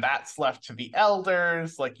 and that's left to the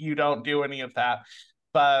elders. Like, you don't do any of that.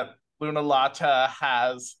 But Lunalata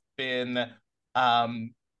has been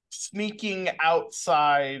sneaking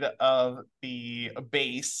outside of the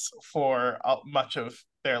base for much of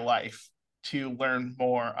their life to learn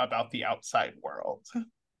more about the outside world.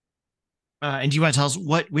 And do you want to tell us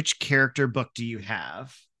which character book do you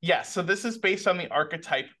have? Yeah, so this is based on the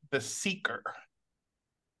archetype, the Seeker.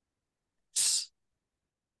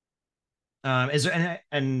 Is there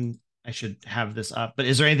and I should have this up, but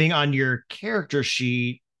is there anything on your character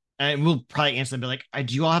sheet? And we'll probably answer them, but like,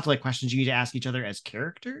 do you all have like questions you need to ask each other as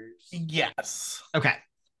characters? Yes. Okay,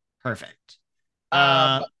 perfect.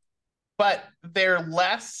 But they're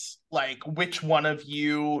less like which one of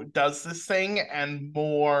you does this thing and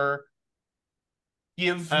more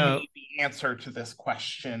give me the answer to this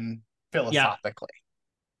question philosophically.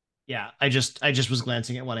 Yeah, I just was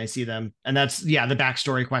glancing at when I see them, and that's the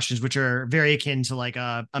backstory questions, which are very akin to like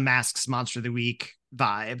a Masks Monster of the Week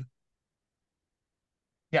vibe.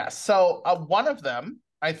 Yeah, so one of them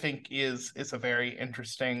I think is a very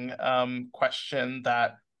interesting question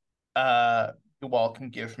that you all can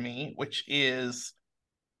give me, which is,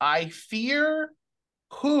 I fear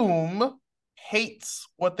whom hates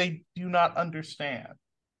what they do not understand.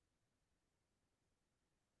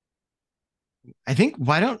 I think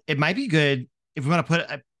it might be good if we want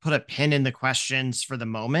to put a pin in the questions for the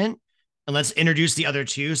moment, and let's introduce the other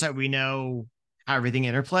two so that we know how everything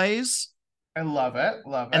interplays. I love it.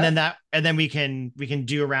 And then we can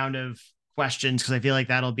do a round of questions, because I feel like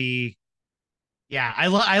that'll be I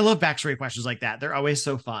love backstory questions like that. They're always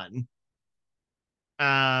so fun.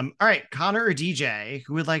 All right, Connor or DJ,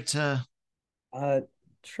 who would like to?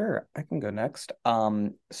 Sure, I can go next.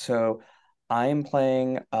 So I'm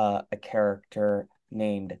playing a character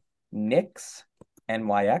named Nyx,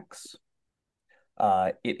 NYX.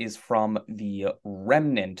 It is from the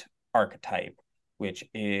Remnant archetype, which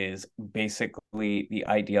is basically the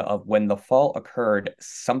idea of when the fall occurred,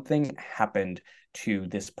 something happened to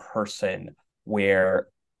this person where,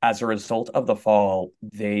 as a result of the fall,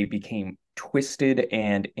 they became twisted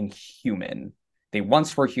and inhuman. They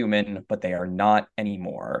once were human, but they are not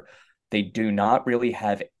anymore. They do not really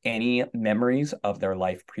have any memories of their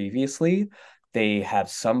life previously. They have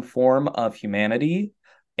some form of humanity,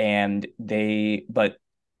 but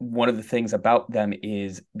one of the things about them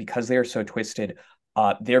is, because they are so twisted,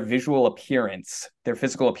 their physical appearance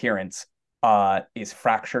is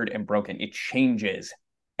fractured and broken. It changes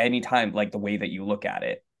anytime, like the way that you look at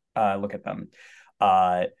them.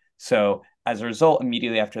 So as a result,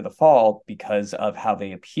 immediately after the fall, because of how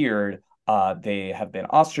they appeared, they have been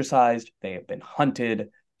ostracized, they have been hunted,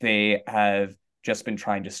 they have just been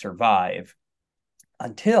trying to survive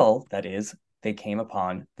until, that is, they came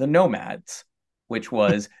upon the nomads, which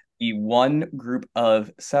was the one group of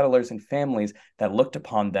settlers and families that looked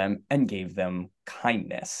upon them and gave them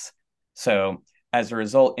kindness. So as a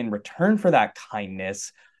result, in return for that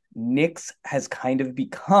kindness, Nyx has kind of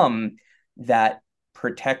become that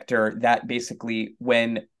protector that basically,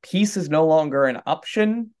 when peace is no longer an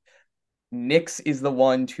option, Nyx is the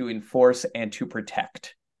one to enforce and to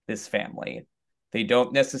protect this family. They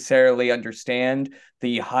don't necessarily understand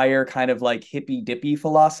the higher kind of like hippy dippy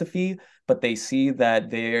philosophy, but they see that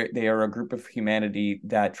they are a group of humanity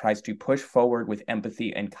that tries to push forward with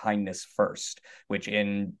empathy and kindness first, which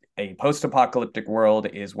in a post-apocalyptic world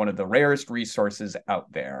is one of the rarest resources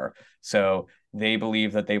out there. So they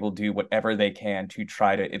believe that they will do whatever they can to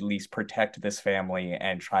try to at least protect this family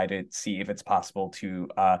and try to see if it's possible to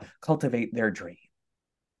cultivate their dream.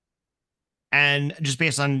 And just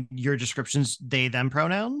based on your descriptions, they, them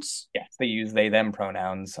pronouns? Yes, they use they, them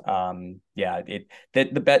pronouns.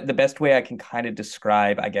 The best way I can kind of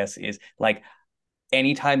describe, I guess, is like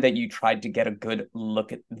anytime that you tried to get a good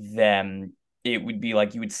look at them, it would be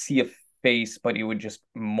like you would see a face, but it would just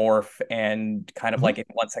morph and kind of like in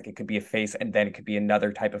 1 second it could be a face and then it could be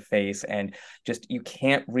another type of face, and just you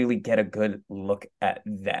can't really get a good look at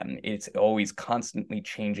them. It's always constantly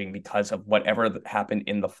changing because of whatever happened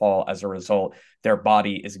in the fall. As a result, their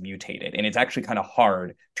body is mutated, and it's actually kind of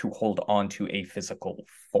hard to hold on to a physical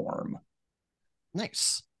form.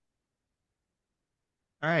 Nice.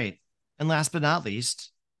 All right. And last but not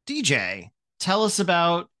least, DJ, tell us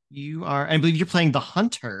about I believe you're playing the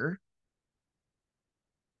Hunter.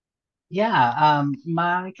 Yeah,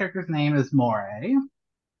 my character's name is Moray,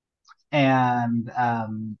 and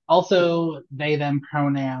also they, them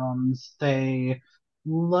pronouns. They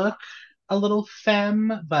look a little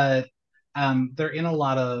femme, but they're in a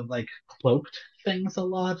lot of like cloaked things a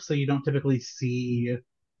lot, so you don't typically see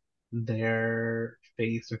their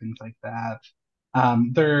face or things like that.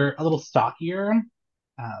 They're a little stockier,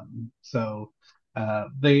 so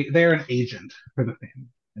they're an agent for the family,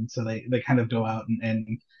 and so they kind of go out and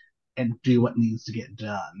do what needs to get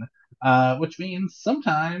done. Which means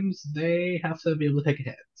sometimes they have to be able to take a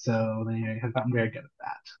hit. So they have gotten very good at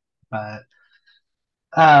that. But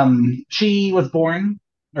she was born,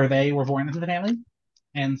 or they were born into the family,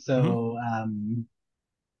 and Mhm. so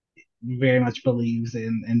very much believes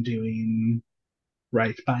in doing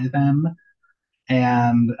right by them,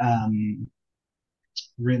 and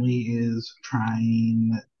really is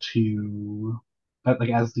trying to, like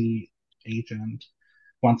as the agent,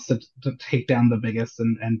 wants to take down the biggest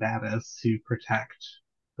and baddest to protect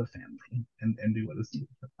the family and do what is needed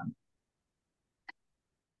for them.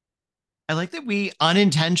 I like that we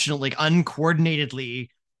unintentionally, like uncoordinatedly,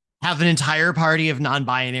 have an entire party of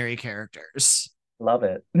non-binary characters. Love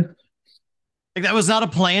it. Like that was not a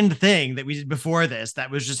planned thing that we did before this.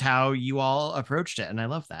 That was just how you all approached it, and I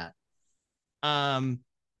love that. Um,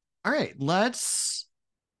 all right, let's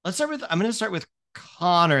start with. I'm going to start with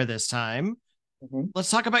Connor this time. Mhm. Let's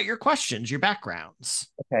talk about your questions, your backgrounds.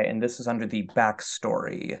 Okay, and this is under the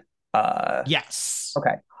backstory. Uh, Yes.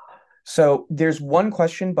 okay. So there's one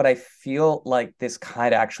question, but I feel like this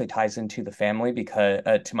kind of actually ties into the family because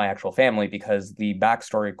to my actual family because the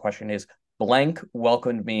backstory question is blank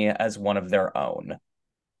welcomed me as one of their own.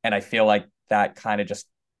 And I feel like that kind of just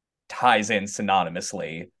ties in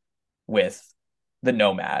synonymously with the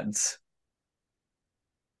nomads.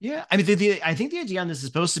 Yeah. I mean, I think the idea on this is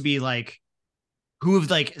supposed to be like who have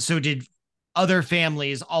like so did other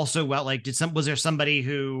families also well like did some was there somebody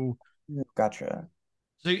who Gotcha.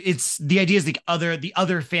 so it's the idea is the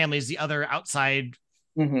other families the other outside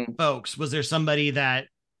Hmm. folks was there somebody that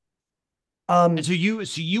and Um, so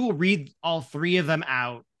you will read all three of them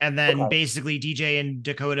out and then okay. basically DJ and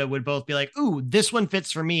Dakota would both be like ooh this one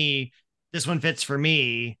fits for me this one fits for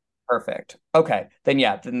me. Perfect. Okay. Then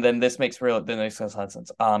yeah, then this makes real then makes sense. So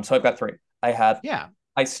I've got three. Yeah.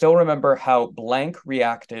 I still remember how blank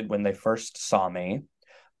reacted when they first saw me.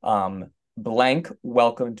 Blank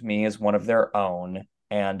welcomed me as one of their own,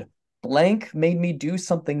 and blank made me do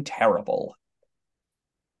something terrible.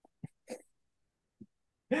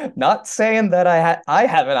 Not saying that I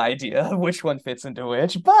have an idea of which one fits into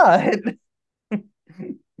which, but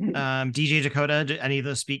DJ Dakota, do any of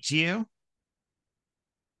those speak to you?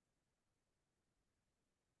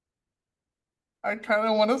 I kind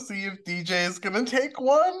of want to see if DJ is gonna take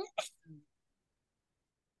one.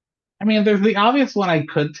 I mean, there's the obvious one I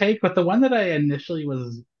could take, but the one that I initially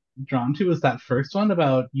was drawn to was that first one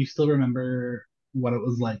about you still remember what it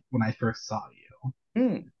was like when I first saw you.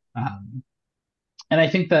 Hmm, Um, and I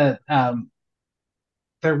think that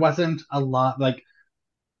there wasn't a lot like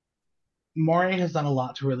Maury has done a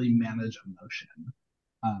lot to really manage emotion,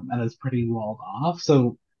 and is pretty walled off.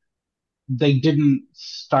 So they didn't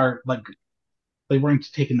start like they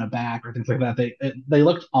weren't taken aback or things like that. They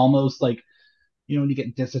looked almost like when you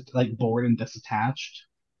get like bored and disattached.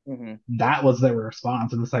 hmm. That was their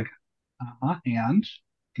response, and it's like, and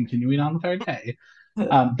continuing on with our day.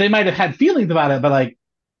 They might have had feelings about it, but like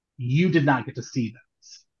you did not get to see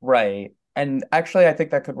those. Right. And actually, I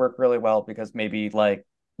think that could work really well because maybe like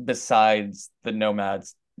besides the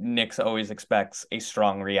nomads, Nyx always expects a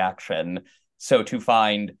strong reaction. So to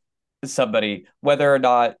find somebody, whether or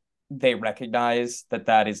not they recognize that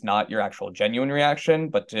that is not your actual genuine reaction,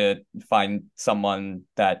 but to find someone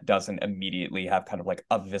that doesn't immediately have kind of like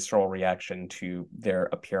a visceral reaction to their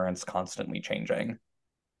appearance constantly changing.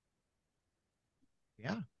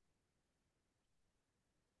 Yeah.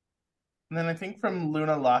 And then I think from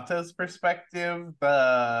Luna Lata's perspective,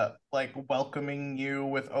 the like welcoming you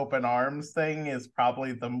with open arms thing is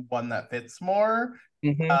probably the one that fits more.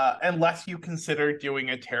 Hmm. Unless you consider doing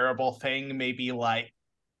a terrible thing, maybe like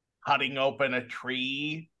cutting open a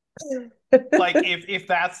tree. Like if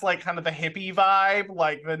that's like kind of the hippie vibe,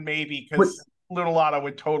 like then maybe because Luna Lata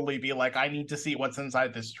would totally be like, I need to see what's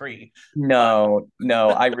inside this tree. Uh, No,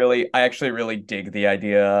 I actually really dig the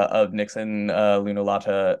idea of Nixon, Luna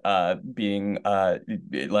Lata, being,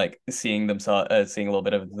 like seeing a little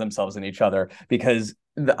bit of themselves in each other because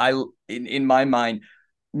in my mind,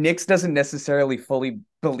 Nyx doesn't necessarily fully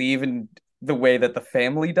believe in the way that the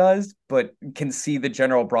family does, but can see the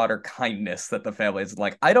general broader kindness that the family is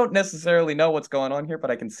like. I don't necessarily know what's going on here, but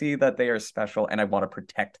I can see that they are special, and I want to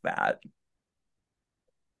protect that.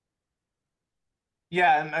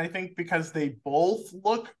 yeah, and I think because they both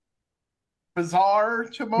look bizarre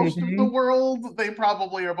to most of the Mhm. world, they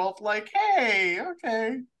probably are both like, hey,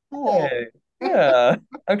 okay, cool. Hey, yeah.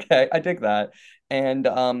 Okay, I dig that. And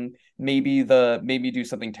maybe do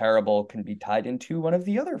something terrible can be tied into one of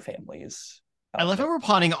the other families I out love there. how we're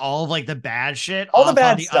pawning all of like the bad shit All the off on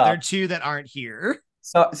bad the other stuff. two that aren't here.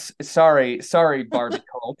 Sorry, Barbie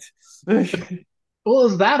cult. Well,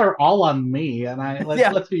 is that or all on me? And I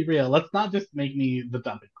Yeah, let's be real. Let's not just make me the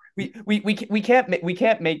dumping. we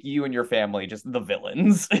can't make you and your family just the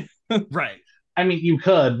villains. Right. I mean, you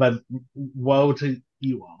could, but woe to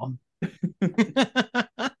you all.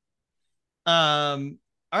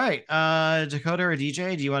 All right. Dakota or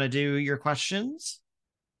DJ, do you want to do your questions?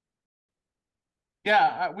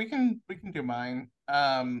 Yeah, we can do mine.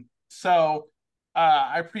 So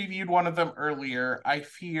I previewed one of them earlier. I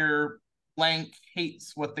fear blank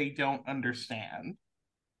hates what they don't understand,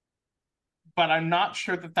 but I'm not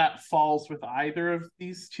sure that that falls with either of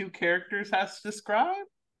these two characters as described.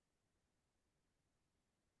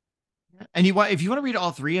 And you want if you want to read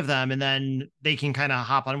all three of them, and then they can kind of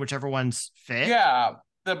hop on whichever ones fit. Yeah,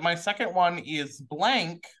 my second one is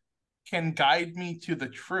blank can guide me to the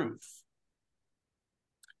truth.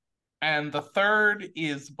 And the third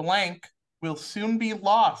is blank will soon be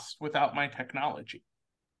lost without my technology.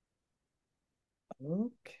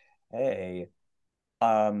 Okay.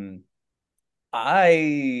 Um,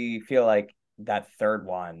 I feel like that third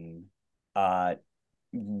one uh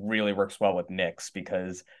really works well with Nyx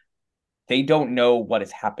because they don't know what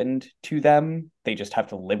has happened to them. They just have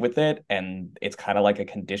to live with it, and it's kind of like a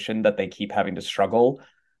condition that they keep having to struggle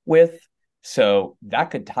with. So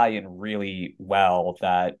that could tie in really well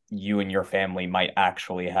that you and your family might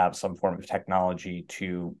actually have some form of technology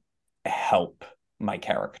to help my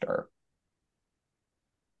character.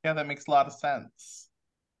 Yeah, that makes a lot of sense.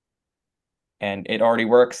 And it already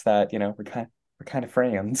works that, we're kind of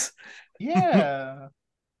friends. Yeah.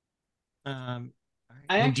 All right.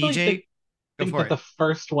 I And actually DJ, go think for that the it.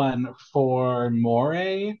 first one for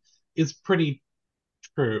Moray is pretty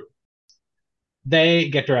true. They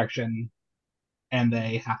get direction and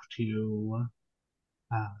they have to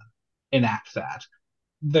uh, enact that.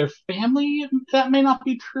 Their family, that may not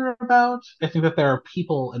be true about. I think that there are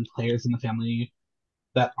people and players in the family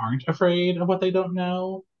that aren't afraid of what they don't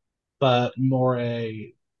know, but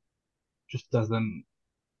Moray just doesn't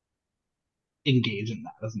engage in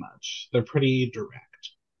that as much. They're pretty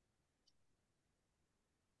direct.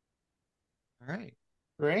 All right.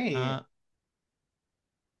 Great. Uh,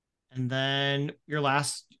 and then your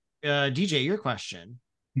last DJ, your question.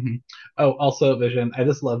 Mhm. Oh, also, Vision, I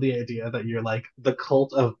just love the idea that you're like, the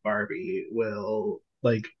cult of Barbie will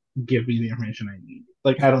like give me the information I need.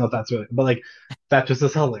 Like, I don't know if that's really, but like, that just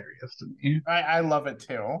is hilarious to me. I love it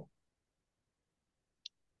too.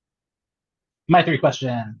 My three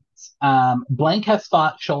questions. Blank has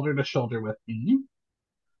fought shoulder to shoulder with me.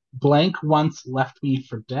 Blank once left me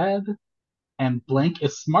for dead. And Blank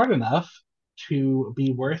is smart enough to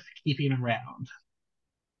be worth keeping around.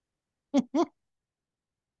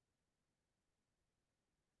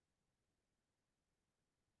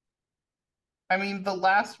 I mean, the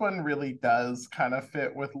last one really does kind of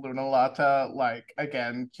fit with Lunalata. Like,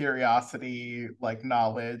 again, curiosity, like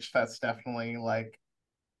knowledge, that's definitely like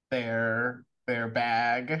their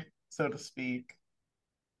bag, so to speak.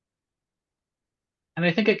 And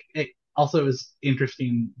I think it also is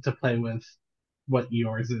interesting to play with what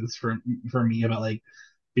yours is for me about like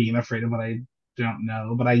being afraid of what I don't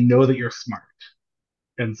know, but I know that you're smart.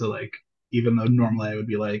 And so like even though normally I would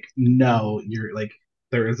be like, no, you're like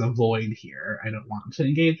there is a void here. I don't want to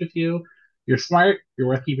engage with you. You're smart, you're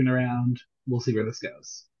worth keeping around. We'll see where this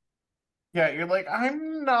goes. Yeah, you're like,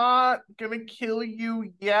 I'm not gonna kill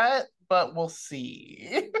you yet, but we'll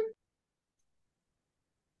see.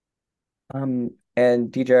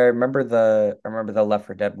 And DJ, I remember the Left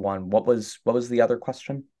 4 Dead one. What was the other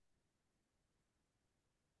question?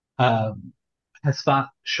 Um has fought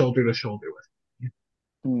shoulder to shoulder with me,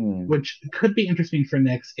 Hmm. which could be interesting for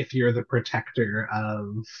Nyx if you're the protector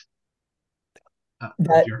of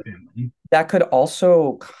That your family. that could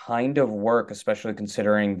also kind of work, especially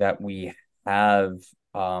considering that have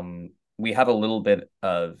we have a little bit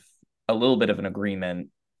of an agreement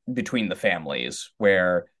between the families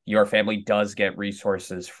where your family does get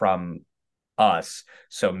resources from us.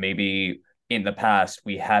 So maybe in the past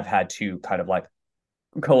we have had to kind of like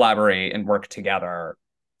collaborate and work together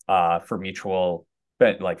for mutual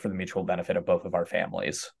but like for the mutual benefit of both of our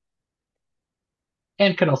families.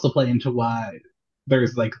 And could also play into why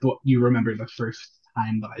there's like you remember the first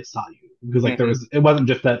time that I saw you because like Mhm. it wasn't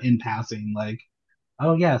just that in passing like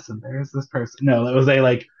oh yes and there's this person, no, it was a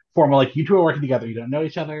like formal like you two are working together, you don't know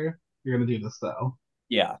each other, you're gonna do this though.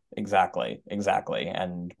 Yeah, exactly.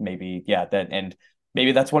 And maybe, yeah, and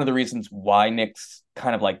maybe that's one of the reasons why Nyx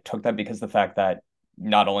kind of like took that, because the fact that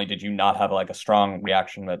not only did you not have like a strong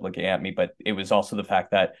reaction at looking at me, but it was also the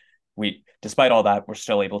fact that despite all that, we're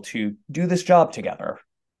still able to do this job together.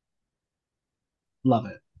 Love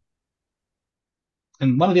it.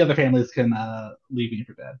 And one of the other families can leave me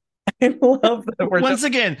for dead. I love that we're Once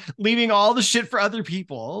again, leaving all the shit for other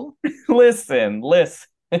people. listen. This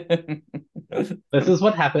is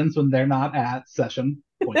what happens when they're not at session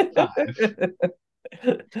point 5.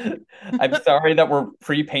 I'm sorry that we're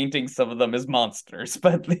pre-painting some of them as monsters,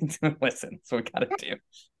 but listen, that's what we gotta do.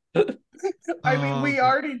 I mean, we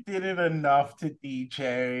already did it enough to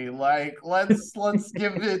DJ. Like, let's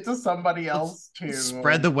give it to somebody else too.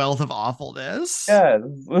 Spread the wealth of awfulness. Yes.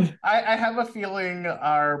 I have a feeling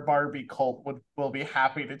our Barbie cult will be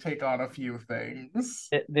happy to take on a few things.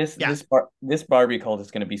 This Barbie cult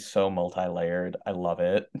is going to be so multi-layered. I love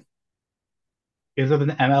it. Is it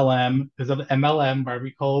an MLM? Is it an MLM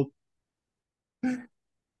Barbie cult?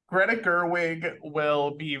 Greta Gerwig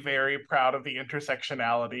will be very proud of the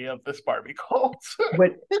intersectionality of this Barbie cult.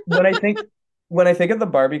 when I think of the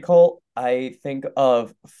Barbie cult, I think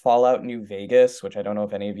of Fallout New Vegas, which I don't know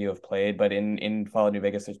if any of you have played, but in Fallout New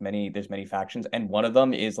Vegas, there's many factions, and one of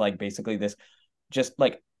them is like basically this just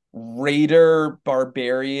like raider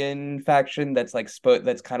barbarian faction that's like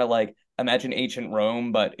that's kind of like, imagine ancient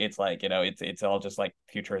Rome, but it's like, it's all just like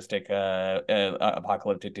futuristic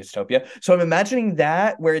apocalyptic dystopia. So I'm imagining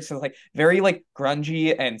that, where it's like very like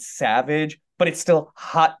grungy and savage, but it's still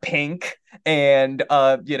hot pink, and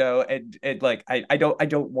and like I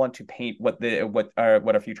don't want to paint what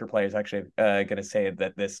our future players actually gonna say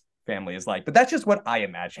that this family is like, but that's just what I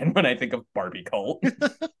imagine when I think of Barbie cult.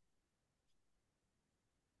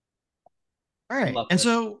 All right. And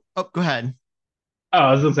so, go ahead. Oh,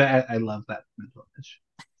 I was gonna say I love that mental image.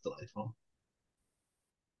 It's delightful.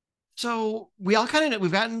 So we've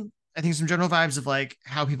gotten, I think, some general vibes of like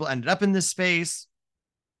how people ended up in this space.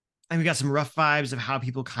 And we got some rough vibes of how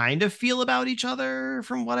people kind of feel about each other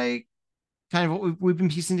from what we've been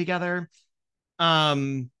piecing together. Talk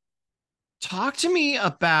to me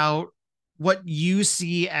about what you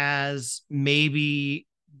see as maybe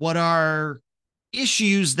what are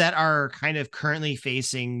issues that are kind of currently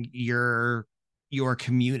facing your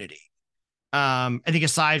community. I think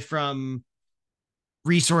aside from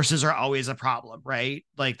resources are always a problem, right?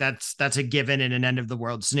 Like that's a given in an end of the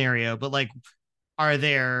world scenario, but like, are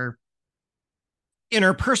there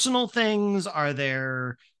interpersonal things? Are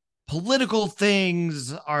there political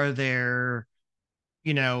things? Are there,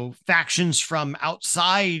 factions from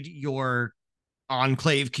outside your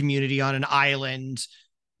enclave community on an island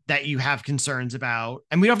that you have concerns about?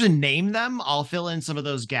 And we don't have to name them. I'll fill in some of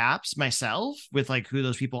those gaps myself with like who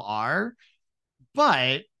those people are.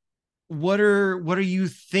 But what are you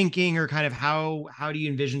thinking, or kind of how do you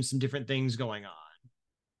envision some different things going on?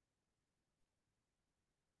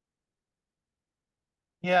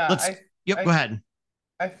 Yeah, go ahead.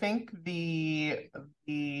 I think the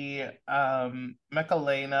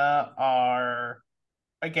Mechalena are,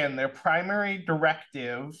 again, their primary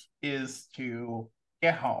directive is to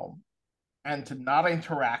get home and to not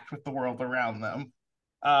interact with the world around them.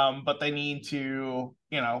 But they need to,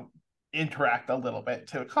 interact a little bit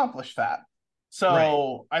to accomplish that. So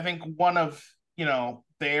right. I think one of,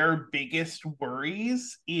 their biggest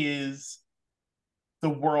worries is the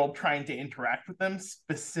world trying to interact with them,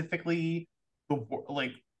 specifically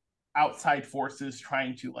like outside forces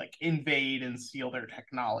trying to like invade and steal their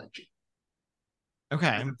technology.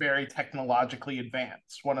 Okay. They're very technologically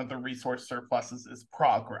advanced. One of the resource surpluses is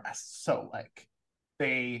progress. So like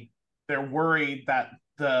they're worried that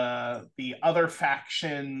the other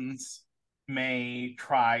factions may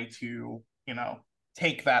try to,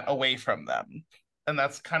 take that away from them. And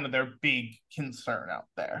that's kind of their big concern out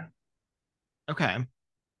there. Okay.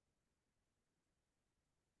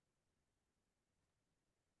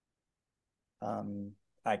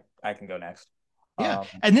 I can go next. Yeah.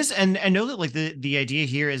 And I know that like the idea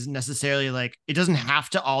here isn't necessarily like, it doesn't have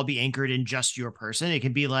to all be anchored in just your person. It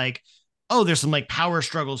can be like, oh, there's some like power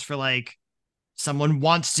struggles for like someone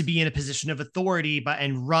wants to be in a position of authority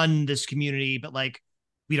and run this community, but like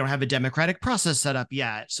we don't have a democratic process set up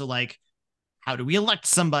yet. So like, how do we elect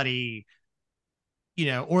somebody?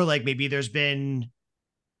 Or like maybe there's been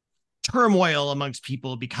turmoil amongst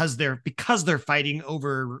people because they're fighting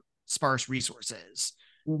over sparse resources.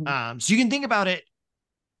 Mm-hmm. So you can think about it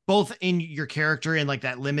both in your character in like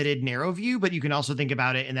that limited narrow view, but you can also think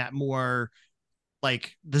about it in that more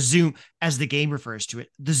like the zoom, as the game refers to it,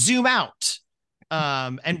 the zoom out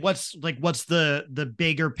And what's the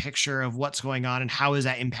bigger picture of what's going on and how is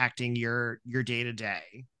that impacting your day to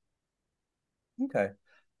day? Okay.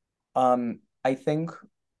 I think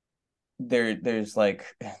there's like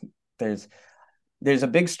there's there's a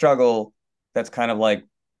big struggle that's kind of like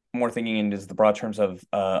more thinking into the broad terms of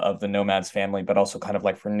the Nomads family, but also kind of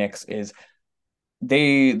like for Nyx is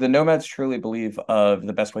the Nomads truly believe of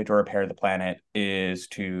the best way to repair the planet is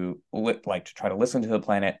to try to listen to the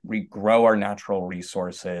planet, regrow our natural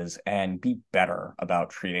resources, and be better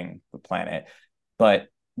about treating the planet. But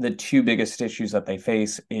the two biggest issues that they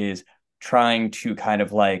face is trying to kind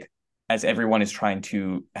of like, as everyone is trying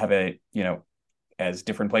to have a, as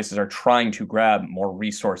different places are trying to grab more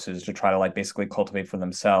resources to try to like basically cultivate for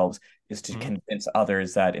themselves, is to convince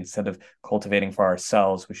others that instead of cultivating for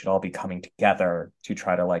ourselves, we should all be coming together to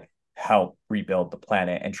try to like help rebuild the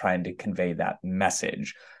planet and trying to convey that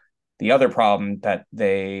message. The other problem that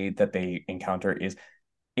they encounter is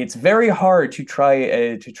it's very hard to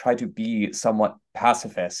try to be somewhat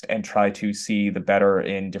pacifist and try to see the better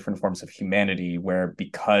in different forms of humanity, where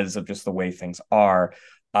because of just the way things are,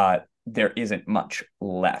 there isn't much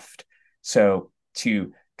left. So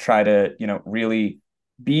to try to really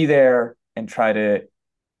be there and try to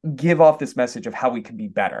give off this message of how we can be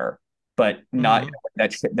better, but not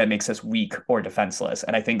that makes us weak or defenseless.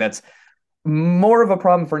 And I think that's more of a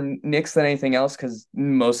problem for Nyx than anything else, because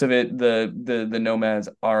most of it, the Nomads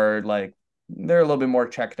are like, they're a little bit more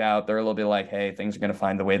checked out. They're a little bit like, hey, things are going to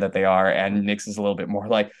find the way that they are. And Nyx is a little bit more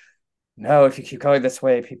like, no, if you keep going this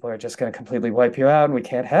way, people are just going to completely wipe you out, and we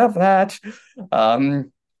can't have that.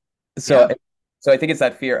 Um, so, Yeah. so I think it's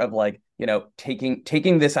that fear of like,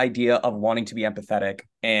 taking this idea of wanting to be empathetic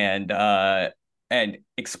and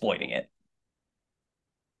exploiting it.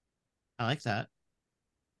 I like that.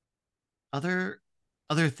 Other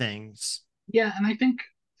things. Yeah, and I think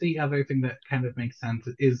the other thing that kind of makes sense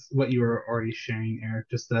is what you were already sharing,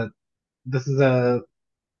 Eric, just that this is a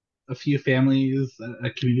few families,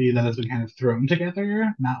 a community that has been kind of thrown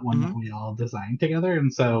together, not one that we all designed together.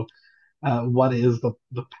 And so, what is the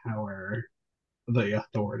power, the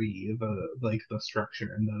authority, the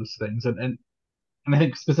structure, and those things? And I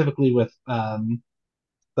think specifically with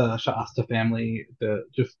the Shasta family, the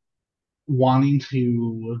just wanting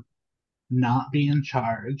to not be in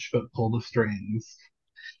charge but pull the strings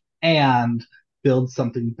and build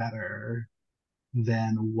something better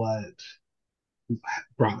than what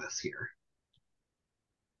brought us here.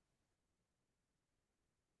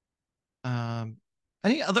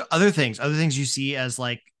 Any other things you see as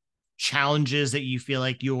like challenges that you feel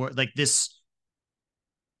like you're like this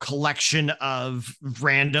collection of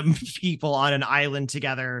random people on an island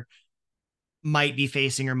together might be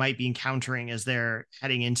facing or might be encountering as they're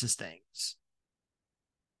heading into things?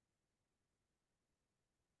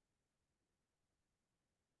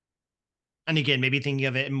 And again, maybe thinking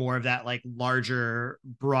of it in more of that like larger,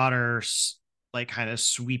 broader, like kind of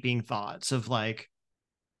sweeping thoughts of like,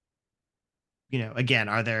 again,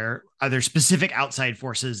 are there specific outside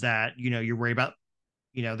forces that you're worried about?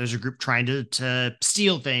 There's a group trying to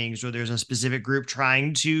steal things, or there's a specific group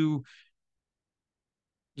trying to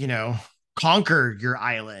you know conquer your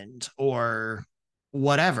island or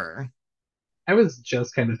whatever. I was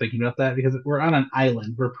just kind of thinking about that because we're on an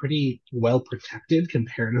island. We're pretty well protected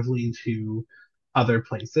comparatively to other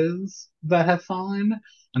places that have fallen.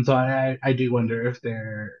 And so I do wonder if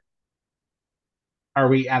there are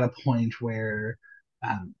we at a point where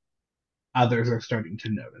um, others are starting to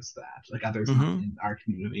notice that, like others not Mm-hmm. in our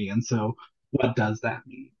community. And so what does that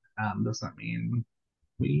mean? Does that mean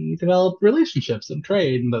we develop relationships and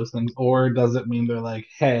trade and those things? Or does it mean they're like,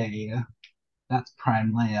 hey, that's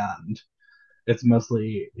prime land. It's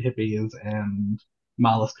mostly hippies and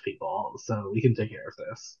mollusk people, so we can take care of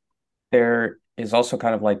this. There is also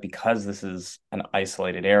kind of like, because this is an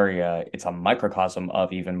isolated area, it's a microcosm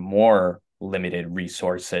of even more limited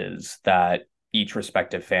resources that each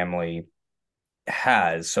respective family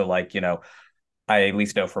has. So like, I at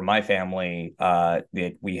least know for my family,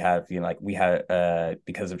 we have,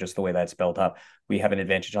 because of just the way that's built up, we have an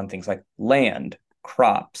advantage on things like land,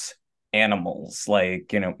 crops, animals,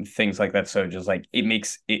 like, things like that. So just like it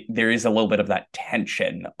makes it, there is a little bit of that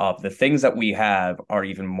tension of the things that we have are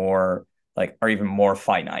even more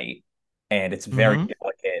finite. And it's very Mm-hmm.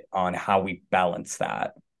 delicate on how we balance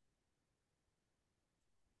that.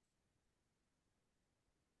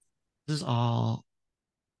 This is all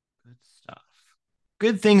good stuff,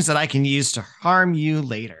 good things that I can use to harm you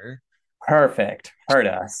later. Perfect. Heard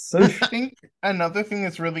us. I think another thing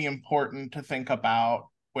that's really important to think about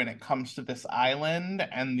when it comes to this island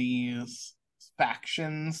and these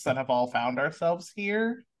factions that have all found ourselves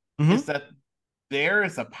here Mm-hmm. is that there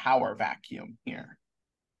is a power vacuum here.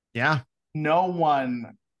 Yeah. No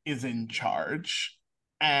one is in charge,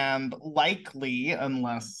 and likely,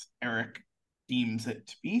 unless Eric deems it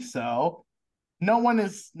to be so, no one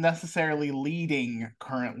is necessarily leading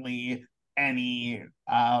currently any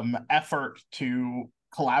effort to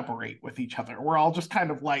collaborate with each other. We're all just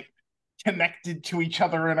kind of like connected to each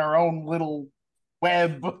other in our own little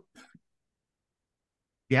web.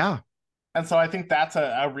 Yeah. And so I think that's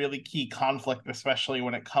a really key conflict, especially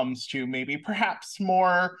when it comes to maybe perhaps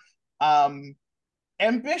more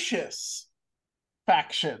ambitious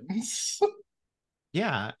factions.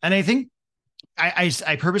 Yeah. And I think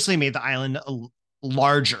I purposely made the island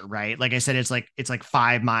larger, right? Like I said, it's like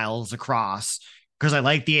 5 miles across because I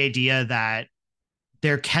like the idea that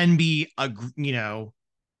there can be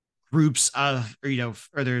groups of,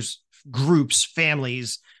 or there's groups,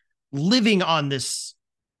 families living on this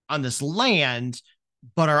land,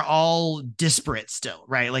 but are all disparate still,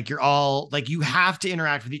 right? Like you're all like, you have to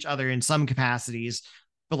interact with each other in some capacities,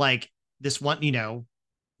 but like this one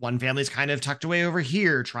family's kind of tucked away over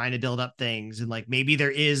here trying to build up things. And like maybe there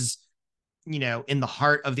is, in the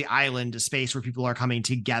heart of the island, a space where people are coming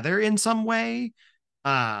together in some way.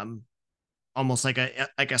 Almost like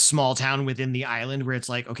a small town within the island where it's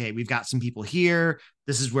like, okay, we've got some people here.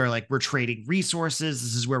 This is where like we're trading resources.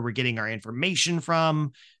 This is where we're getting our information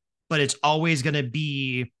from. But it's always going to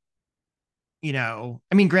be, I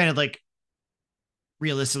mean, granted, like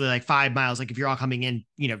realistically, like 5 miles, like if you're all coming in,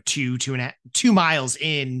 2 miles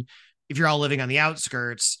in, if you're all living on the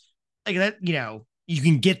outskirts, like that, you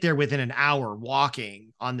can get there within an hour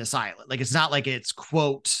walking on this island. Like it's not like it's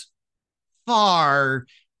quote far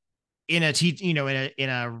in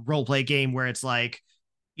a role play game where it's like,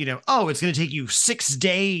 oh, it's going to take you 6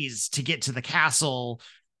 days to get to the castle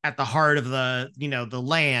at the heart of the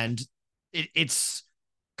land. It's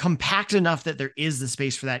compact enough that there is the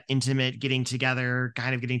space for that intimate getting together,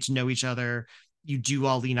 kind of getting to know each other. You do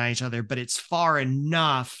all lean on each other, but it's far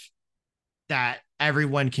enough that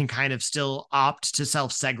everyone can kind of still opt to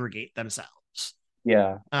self-segregate themselves.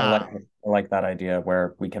 Yeah, I like that idea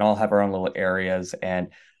where we can all have our own little areas and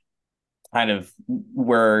kind of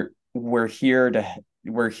we're here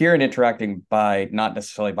and interacting by not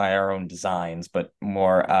necessarily by our own designs, but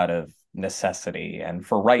more out of necessity. And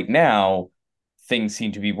for right now, things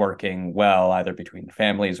seem to be working well, either between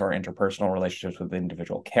families or interpersonal relationships with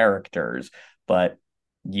individual characters. But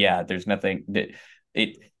yeah, there's nothing that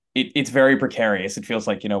it's very precarious. It feels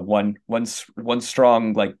like, one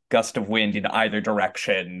strong like gust of wind in either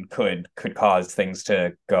direction could cause things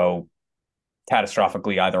to go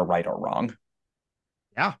catastrophically either right or wrong.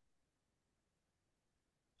 Yeah.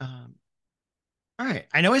 All right.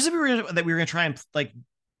 I know I said we were gonna try and like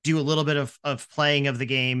do a little bit of playing of the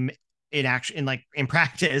game in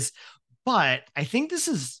practice, but I think this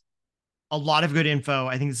is a lot of good info.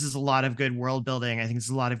 I think this is a lot of good world building. I think this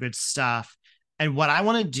is a lot of good stuff. And what I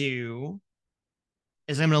want to do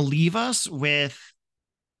is I'm going to leave us with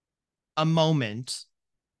a moment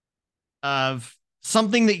of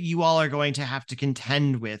something that you all are going to have to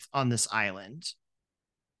contend with on this island.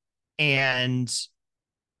 And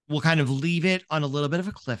we'll kind of leave it on a little bit of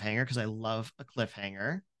a cliffhanger because I love a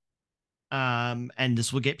cliffhanger. And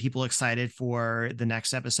this will get people excited for the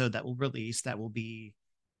next episode that will release. That will be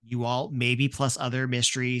you all, maybe plus other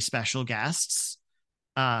mystery special guests.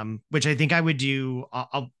 Which I think I would do.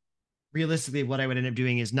 I'll realistically, what I would end up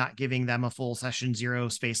doing is not giving them a full session 0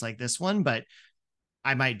 space like this one, but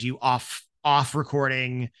I might do off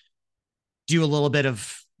recording, do a little bit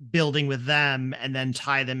of building with them, and then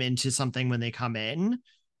tie them into something when they come in,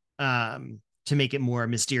 to make it more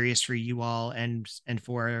mysterious for you all and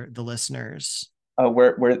for the listeners. Oh,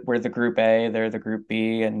 we're the group A, they're the group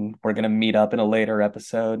B, and we're gonna meet up in a later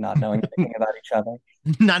episode, not knowing anything about each other.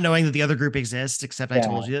 Not knowing that the other group exists, except I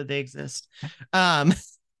told you that they exist.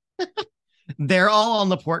 They're all on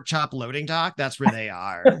the pork chop loading dock. That's where they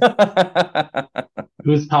are.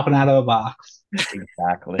 Who's popping out of a box?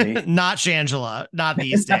 Exactly. Not Shangela. Not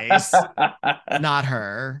these days. Not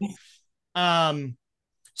her.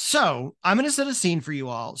 So I'm going to set a scene for you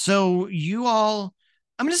all. So you all,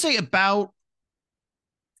 I'm going to say about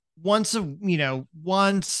once a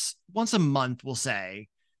month, we'll say,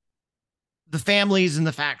 the families and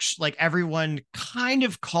the faction, like everyone kind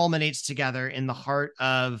of culminates together in the heart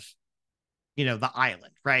of, the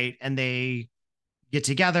island, right? And they get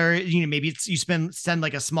together, maybe it's send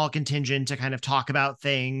like a small contingent to kind of talk about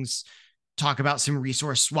things, talk about some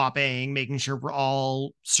resource swapping, making sure we're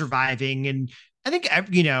all surviving. And I think,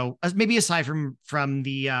 maybe aside from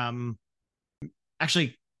the,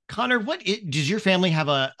 actually, Connor, does your family have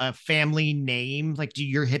a family name? Like, do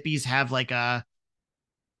your hippies have like a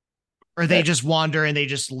Or they just wander and they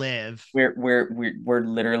just live. We're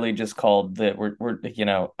literally just called we're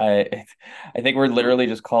I think we're literally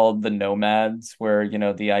just called the nomads, where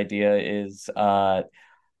the idea is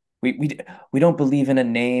we we we don't believe in a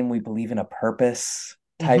name, we believe in a purpose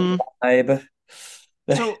type vibe.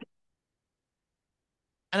 So,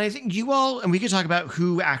 and I think you all, and we could talk about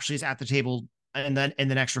who actually is at the table and then in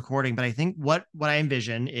the next recording, but I think what I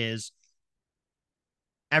envision is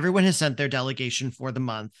everyone has sent their delegation for the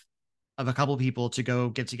month of a couple people to go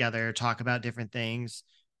get together, talk about different things,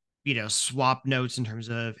 swap notes in terms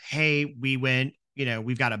of, hey, we went,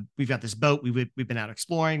 we've got this boat, we've been out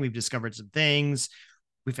exploring, we've discovered some things,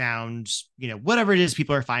 we found, whatever it is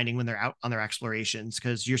people are finding when they're out on their explorations,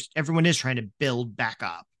 because everyone is trying to build back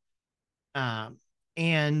up.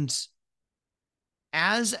 And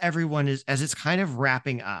as it's kind of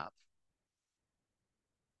wrapping up,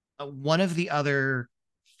 one of the other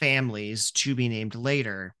families to be named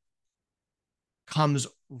later comes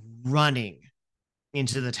running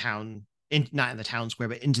into the town, not in the town square,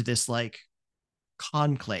 but into this like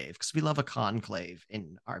conclave, because we love a conclave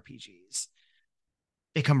in RPGs.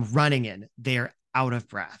 They come running in. They're out of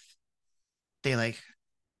breath. They like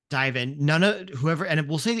dive in. None of whoever, and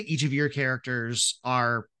we'll say that each of your characters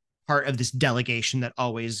are part of this delegation that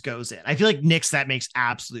always goes in. I feel like Nyx, that makes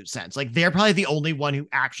absolute sense. Like they're probably the only one who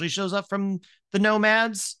actually shows up from the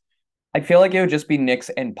nomads. I feel like it would just be Nyx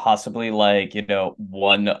and possibly like,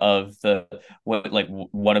 one of the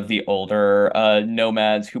older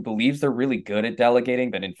nomads who believes they're really good at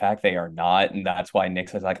delegating, but in fact they are not. And that's why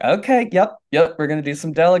Nyx is like, okay, yep, we're gonna do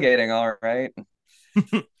some delegating. All right.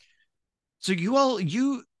 So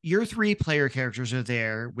your 3 player characters are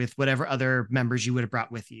there with whatever other members you would have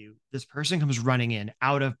brought with you. This person comes running in,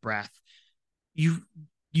 out of breath.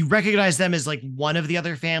 You recognize them as like one of the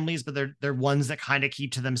other families, but they're ones that kind of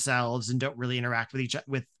keep to themselves and don't really interact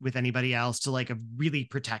with anybody else, to like a really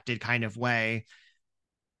protected kind of way.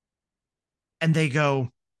 And they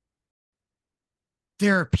go,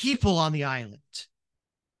 there are people on the island.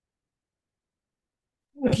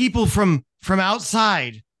 People from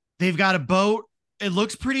outside. They've got a boat. It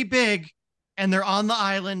looks pretty big, and they're on the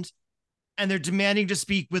island, and they're demanding to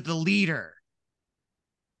speak with the leader.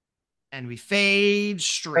 And we fade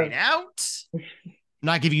straight out. I'm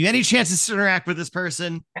not giving you any chances to interact with this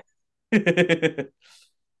person.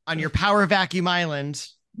 On your power vacuum island,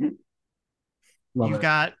 you've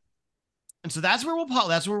got, and so that's where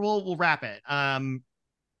we'll wrap it.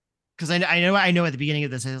 Because I know at the beginning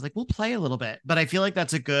of this I was like, we'll play a little bit, but I feel like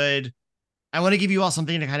that's a good. I want to give you all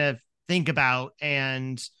something to kind of think about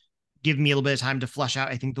and give me a little bit of time to flesh out,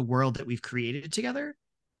 I think, the world that we've created together.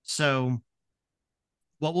 So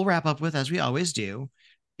what we'll wrap up with, as we always do,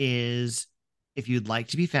 is if you'd like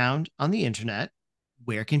to be found on the internet,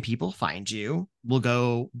 where can people find you? We'll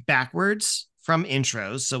go backwards from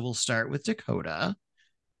intros. So we'll start with Dakota,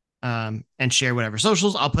 and share whatever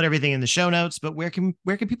socials. I'll put everything in the show notes, but where can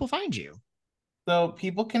people find you? So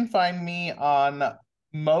people can find me on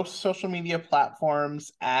most social media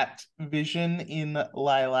platforms at Vision in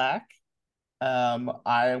Lilac.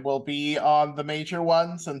 I will be on the major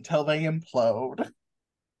ones until they implode.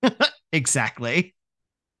 Exactly.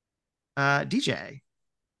 DJ.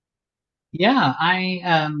 Yeah,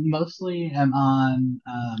 I mostly am on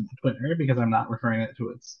Twitter because I'm not referring it to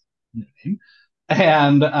its new name.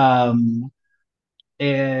 And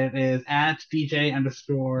it is at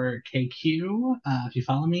DJ_KQ. If you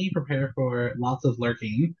follow me, prepare for lots of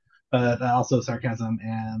lurking, but also sarcasm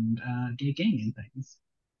and gay gaming things.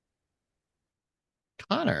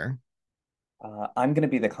 Connor. I'm going to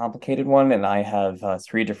be the complicated one, and I have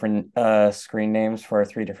 3 different screen names for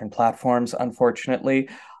 3 different platforms, unfortunately.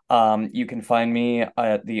 You can find me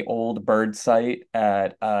at the old bird site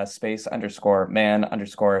at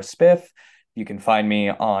space_man_spiff. You can find me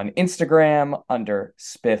on Instagram under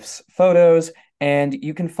Spiff's Photos, and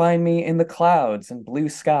you can find me in the clouds and blue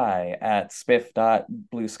sky at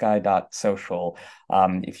spiff.bluesky.social.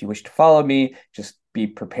 If you wish to follow me, just be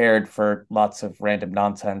prepared for lots of random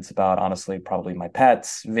nonsense about, honestly, probably my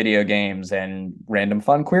pets, video games, and random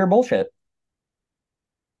fun queer bullshit.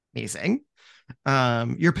 Amazing.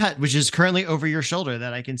 Your pet, which is currently over your shoulder,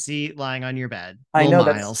 that I can see lying on your bed. I know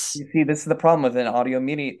Miles. You see, this is the problem with an audio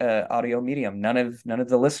medium. None of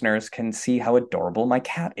the listeners can see how adorable my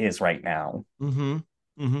cat is right now. And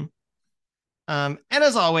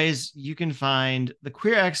as always, you can find the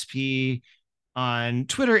Queer XP on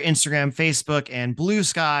Twitter, Instagram, Facebook, and Blue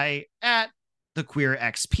Sky at the Queer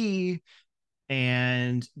XP.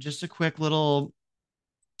 And just a quick little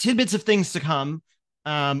tidbits of things to come.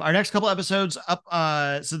 Our next couple episodes up.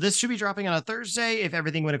 So this should be dropping on a Thursday if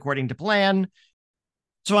everything went according to plan.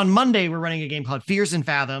 So on Monday, we're running a game called Fears and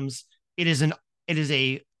Fathoms. It is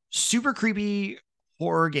a super creepy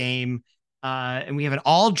horror game. And we have an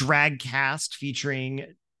all drag cast featuring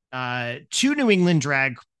two New England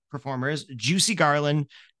drag performers, Juicy Garland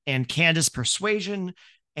and Candace Persuasion,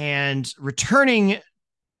 and returning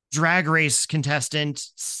drag race contestant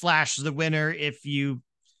 / the winner, if you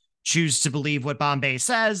choose to believe what Bombay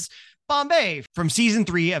says, Bombay from season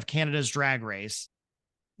 3 of Canada's Drag Race.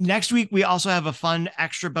 Next week, we also have a fun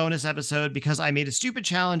extra bonus episode because I made a stupid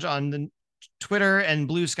challenge on the Twitter and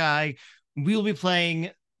Blue Sky. We will be playing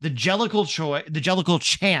the Jellicle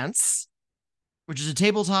Chance, which is a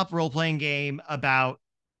tabletop role-playing game about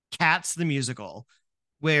Cats the Musical,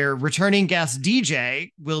 where returning guest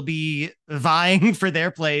DJ will be vying for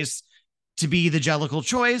their place to be the Jellicle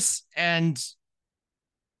choice and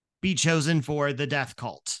be chosen for the death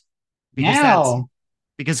cult.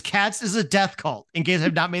 Because Cats is a death cult, in case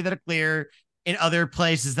I've not made that clear in other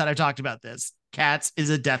places that I've talked about this. Cats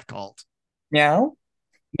is a death cult. Meow.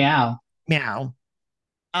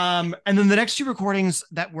 And then the next 2 recordings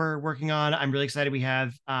that we're working on, I'm really excited. We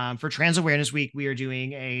have for Trans Awareness Week, we are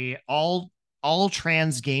doing a all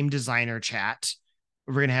trans game designer chat.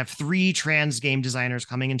 We're going to have 3 trans game designers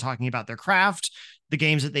coming and talking about their craft, the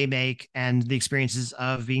games that they make, and the experiences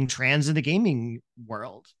of being trans in the gaming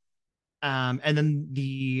world. And then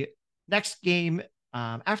the next game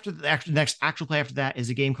after the next actual play after that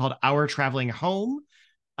is a game called Our Traveling Home,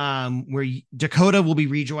 where Dakota will be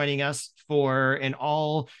rejoining us for an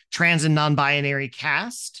all trans and non-binary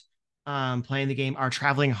cast, playing the game Our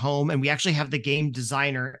Traveling Home. And we actually have the game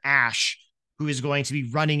designer, Ash, who is going to be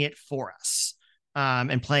running it for us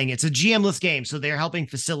and playing it. It's a GM-less game, so they're helping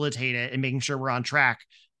facilitate it and making sure we're on track.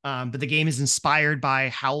 But the game is inspired by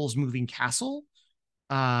Howl's Moving Castle.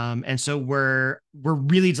 And so we're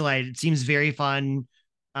really delighted. It seems very fun.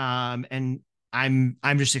 And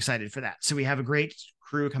I'm just excited for that. So we have a great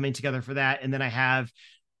crew coming together for that. And then I have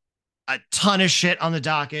a ton of shit on the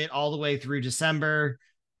docket all the way through December.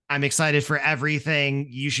 I'm excited for everything.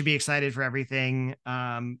 You should be excited for everything.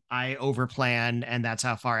 I overplan, and that's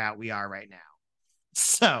how far out we are right now.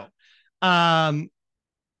 So, on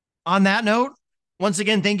that note, once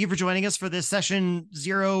again, thank you for joining us for this session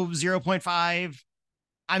 0.5.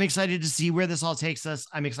 I'm excited to see where this all takes us.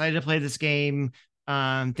 I'm excited to play this game.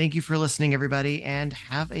 Thank you for listening, everybody, and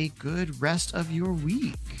have a good rest of your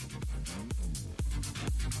week.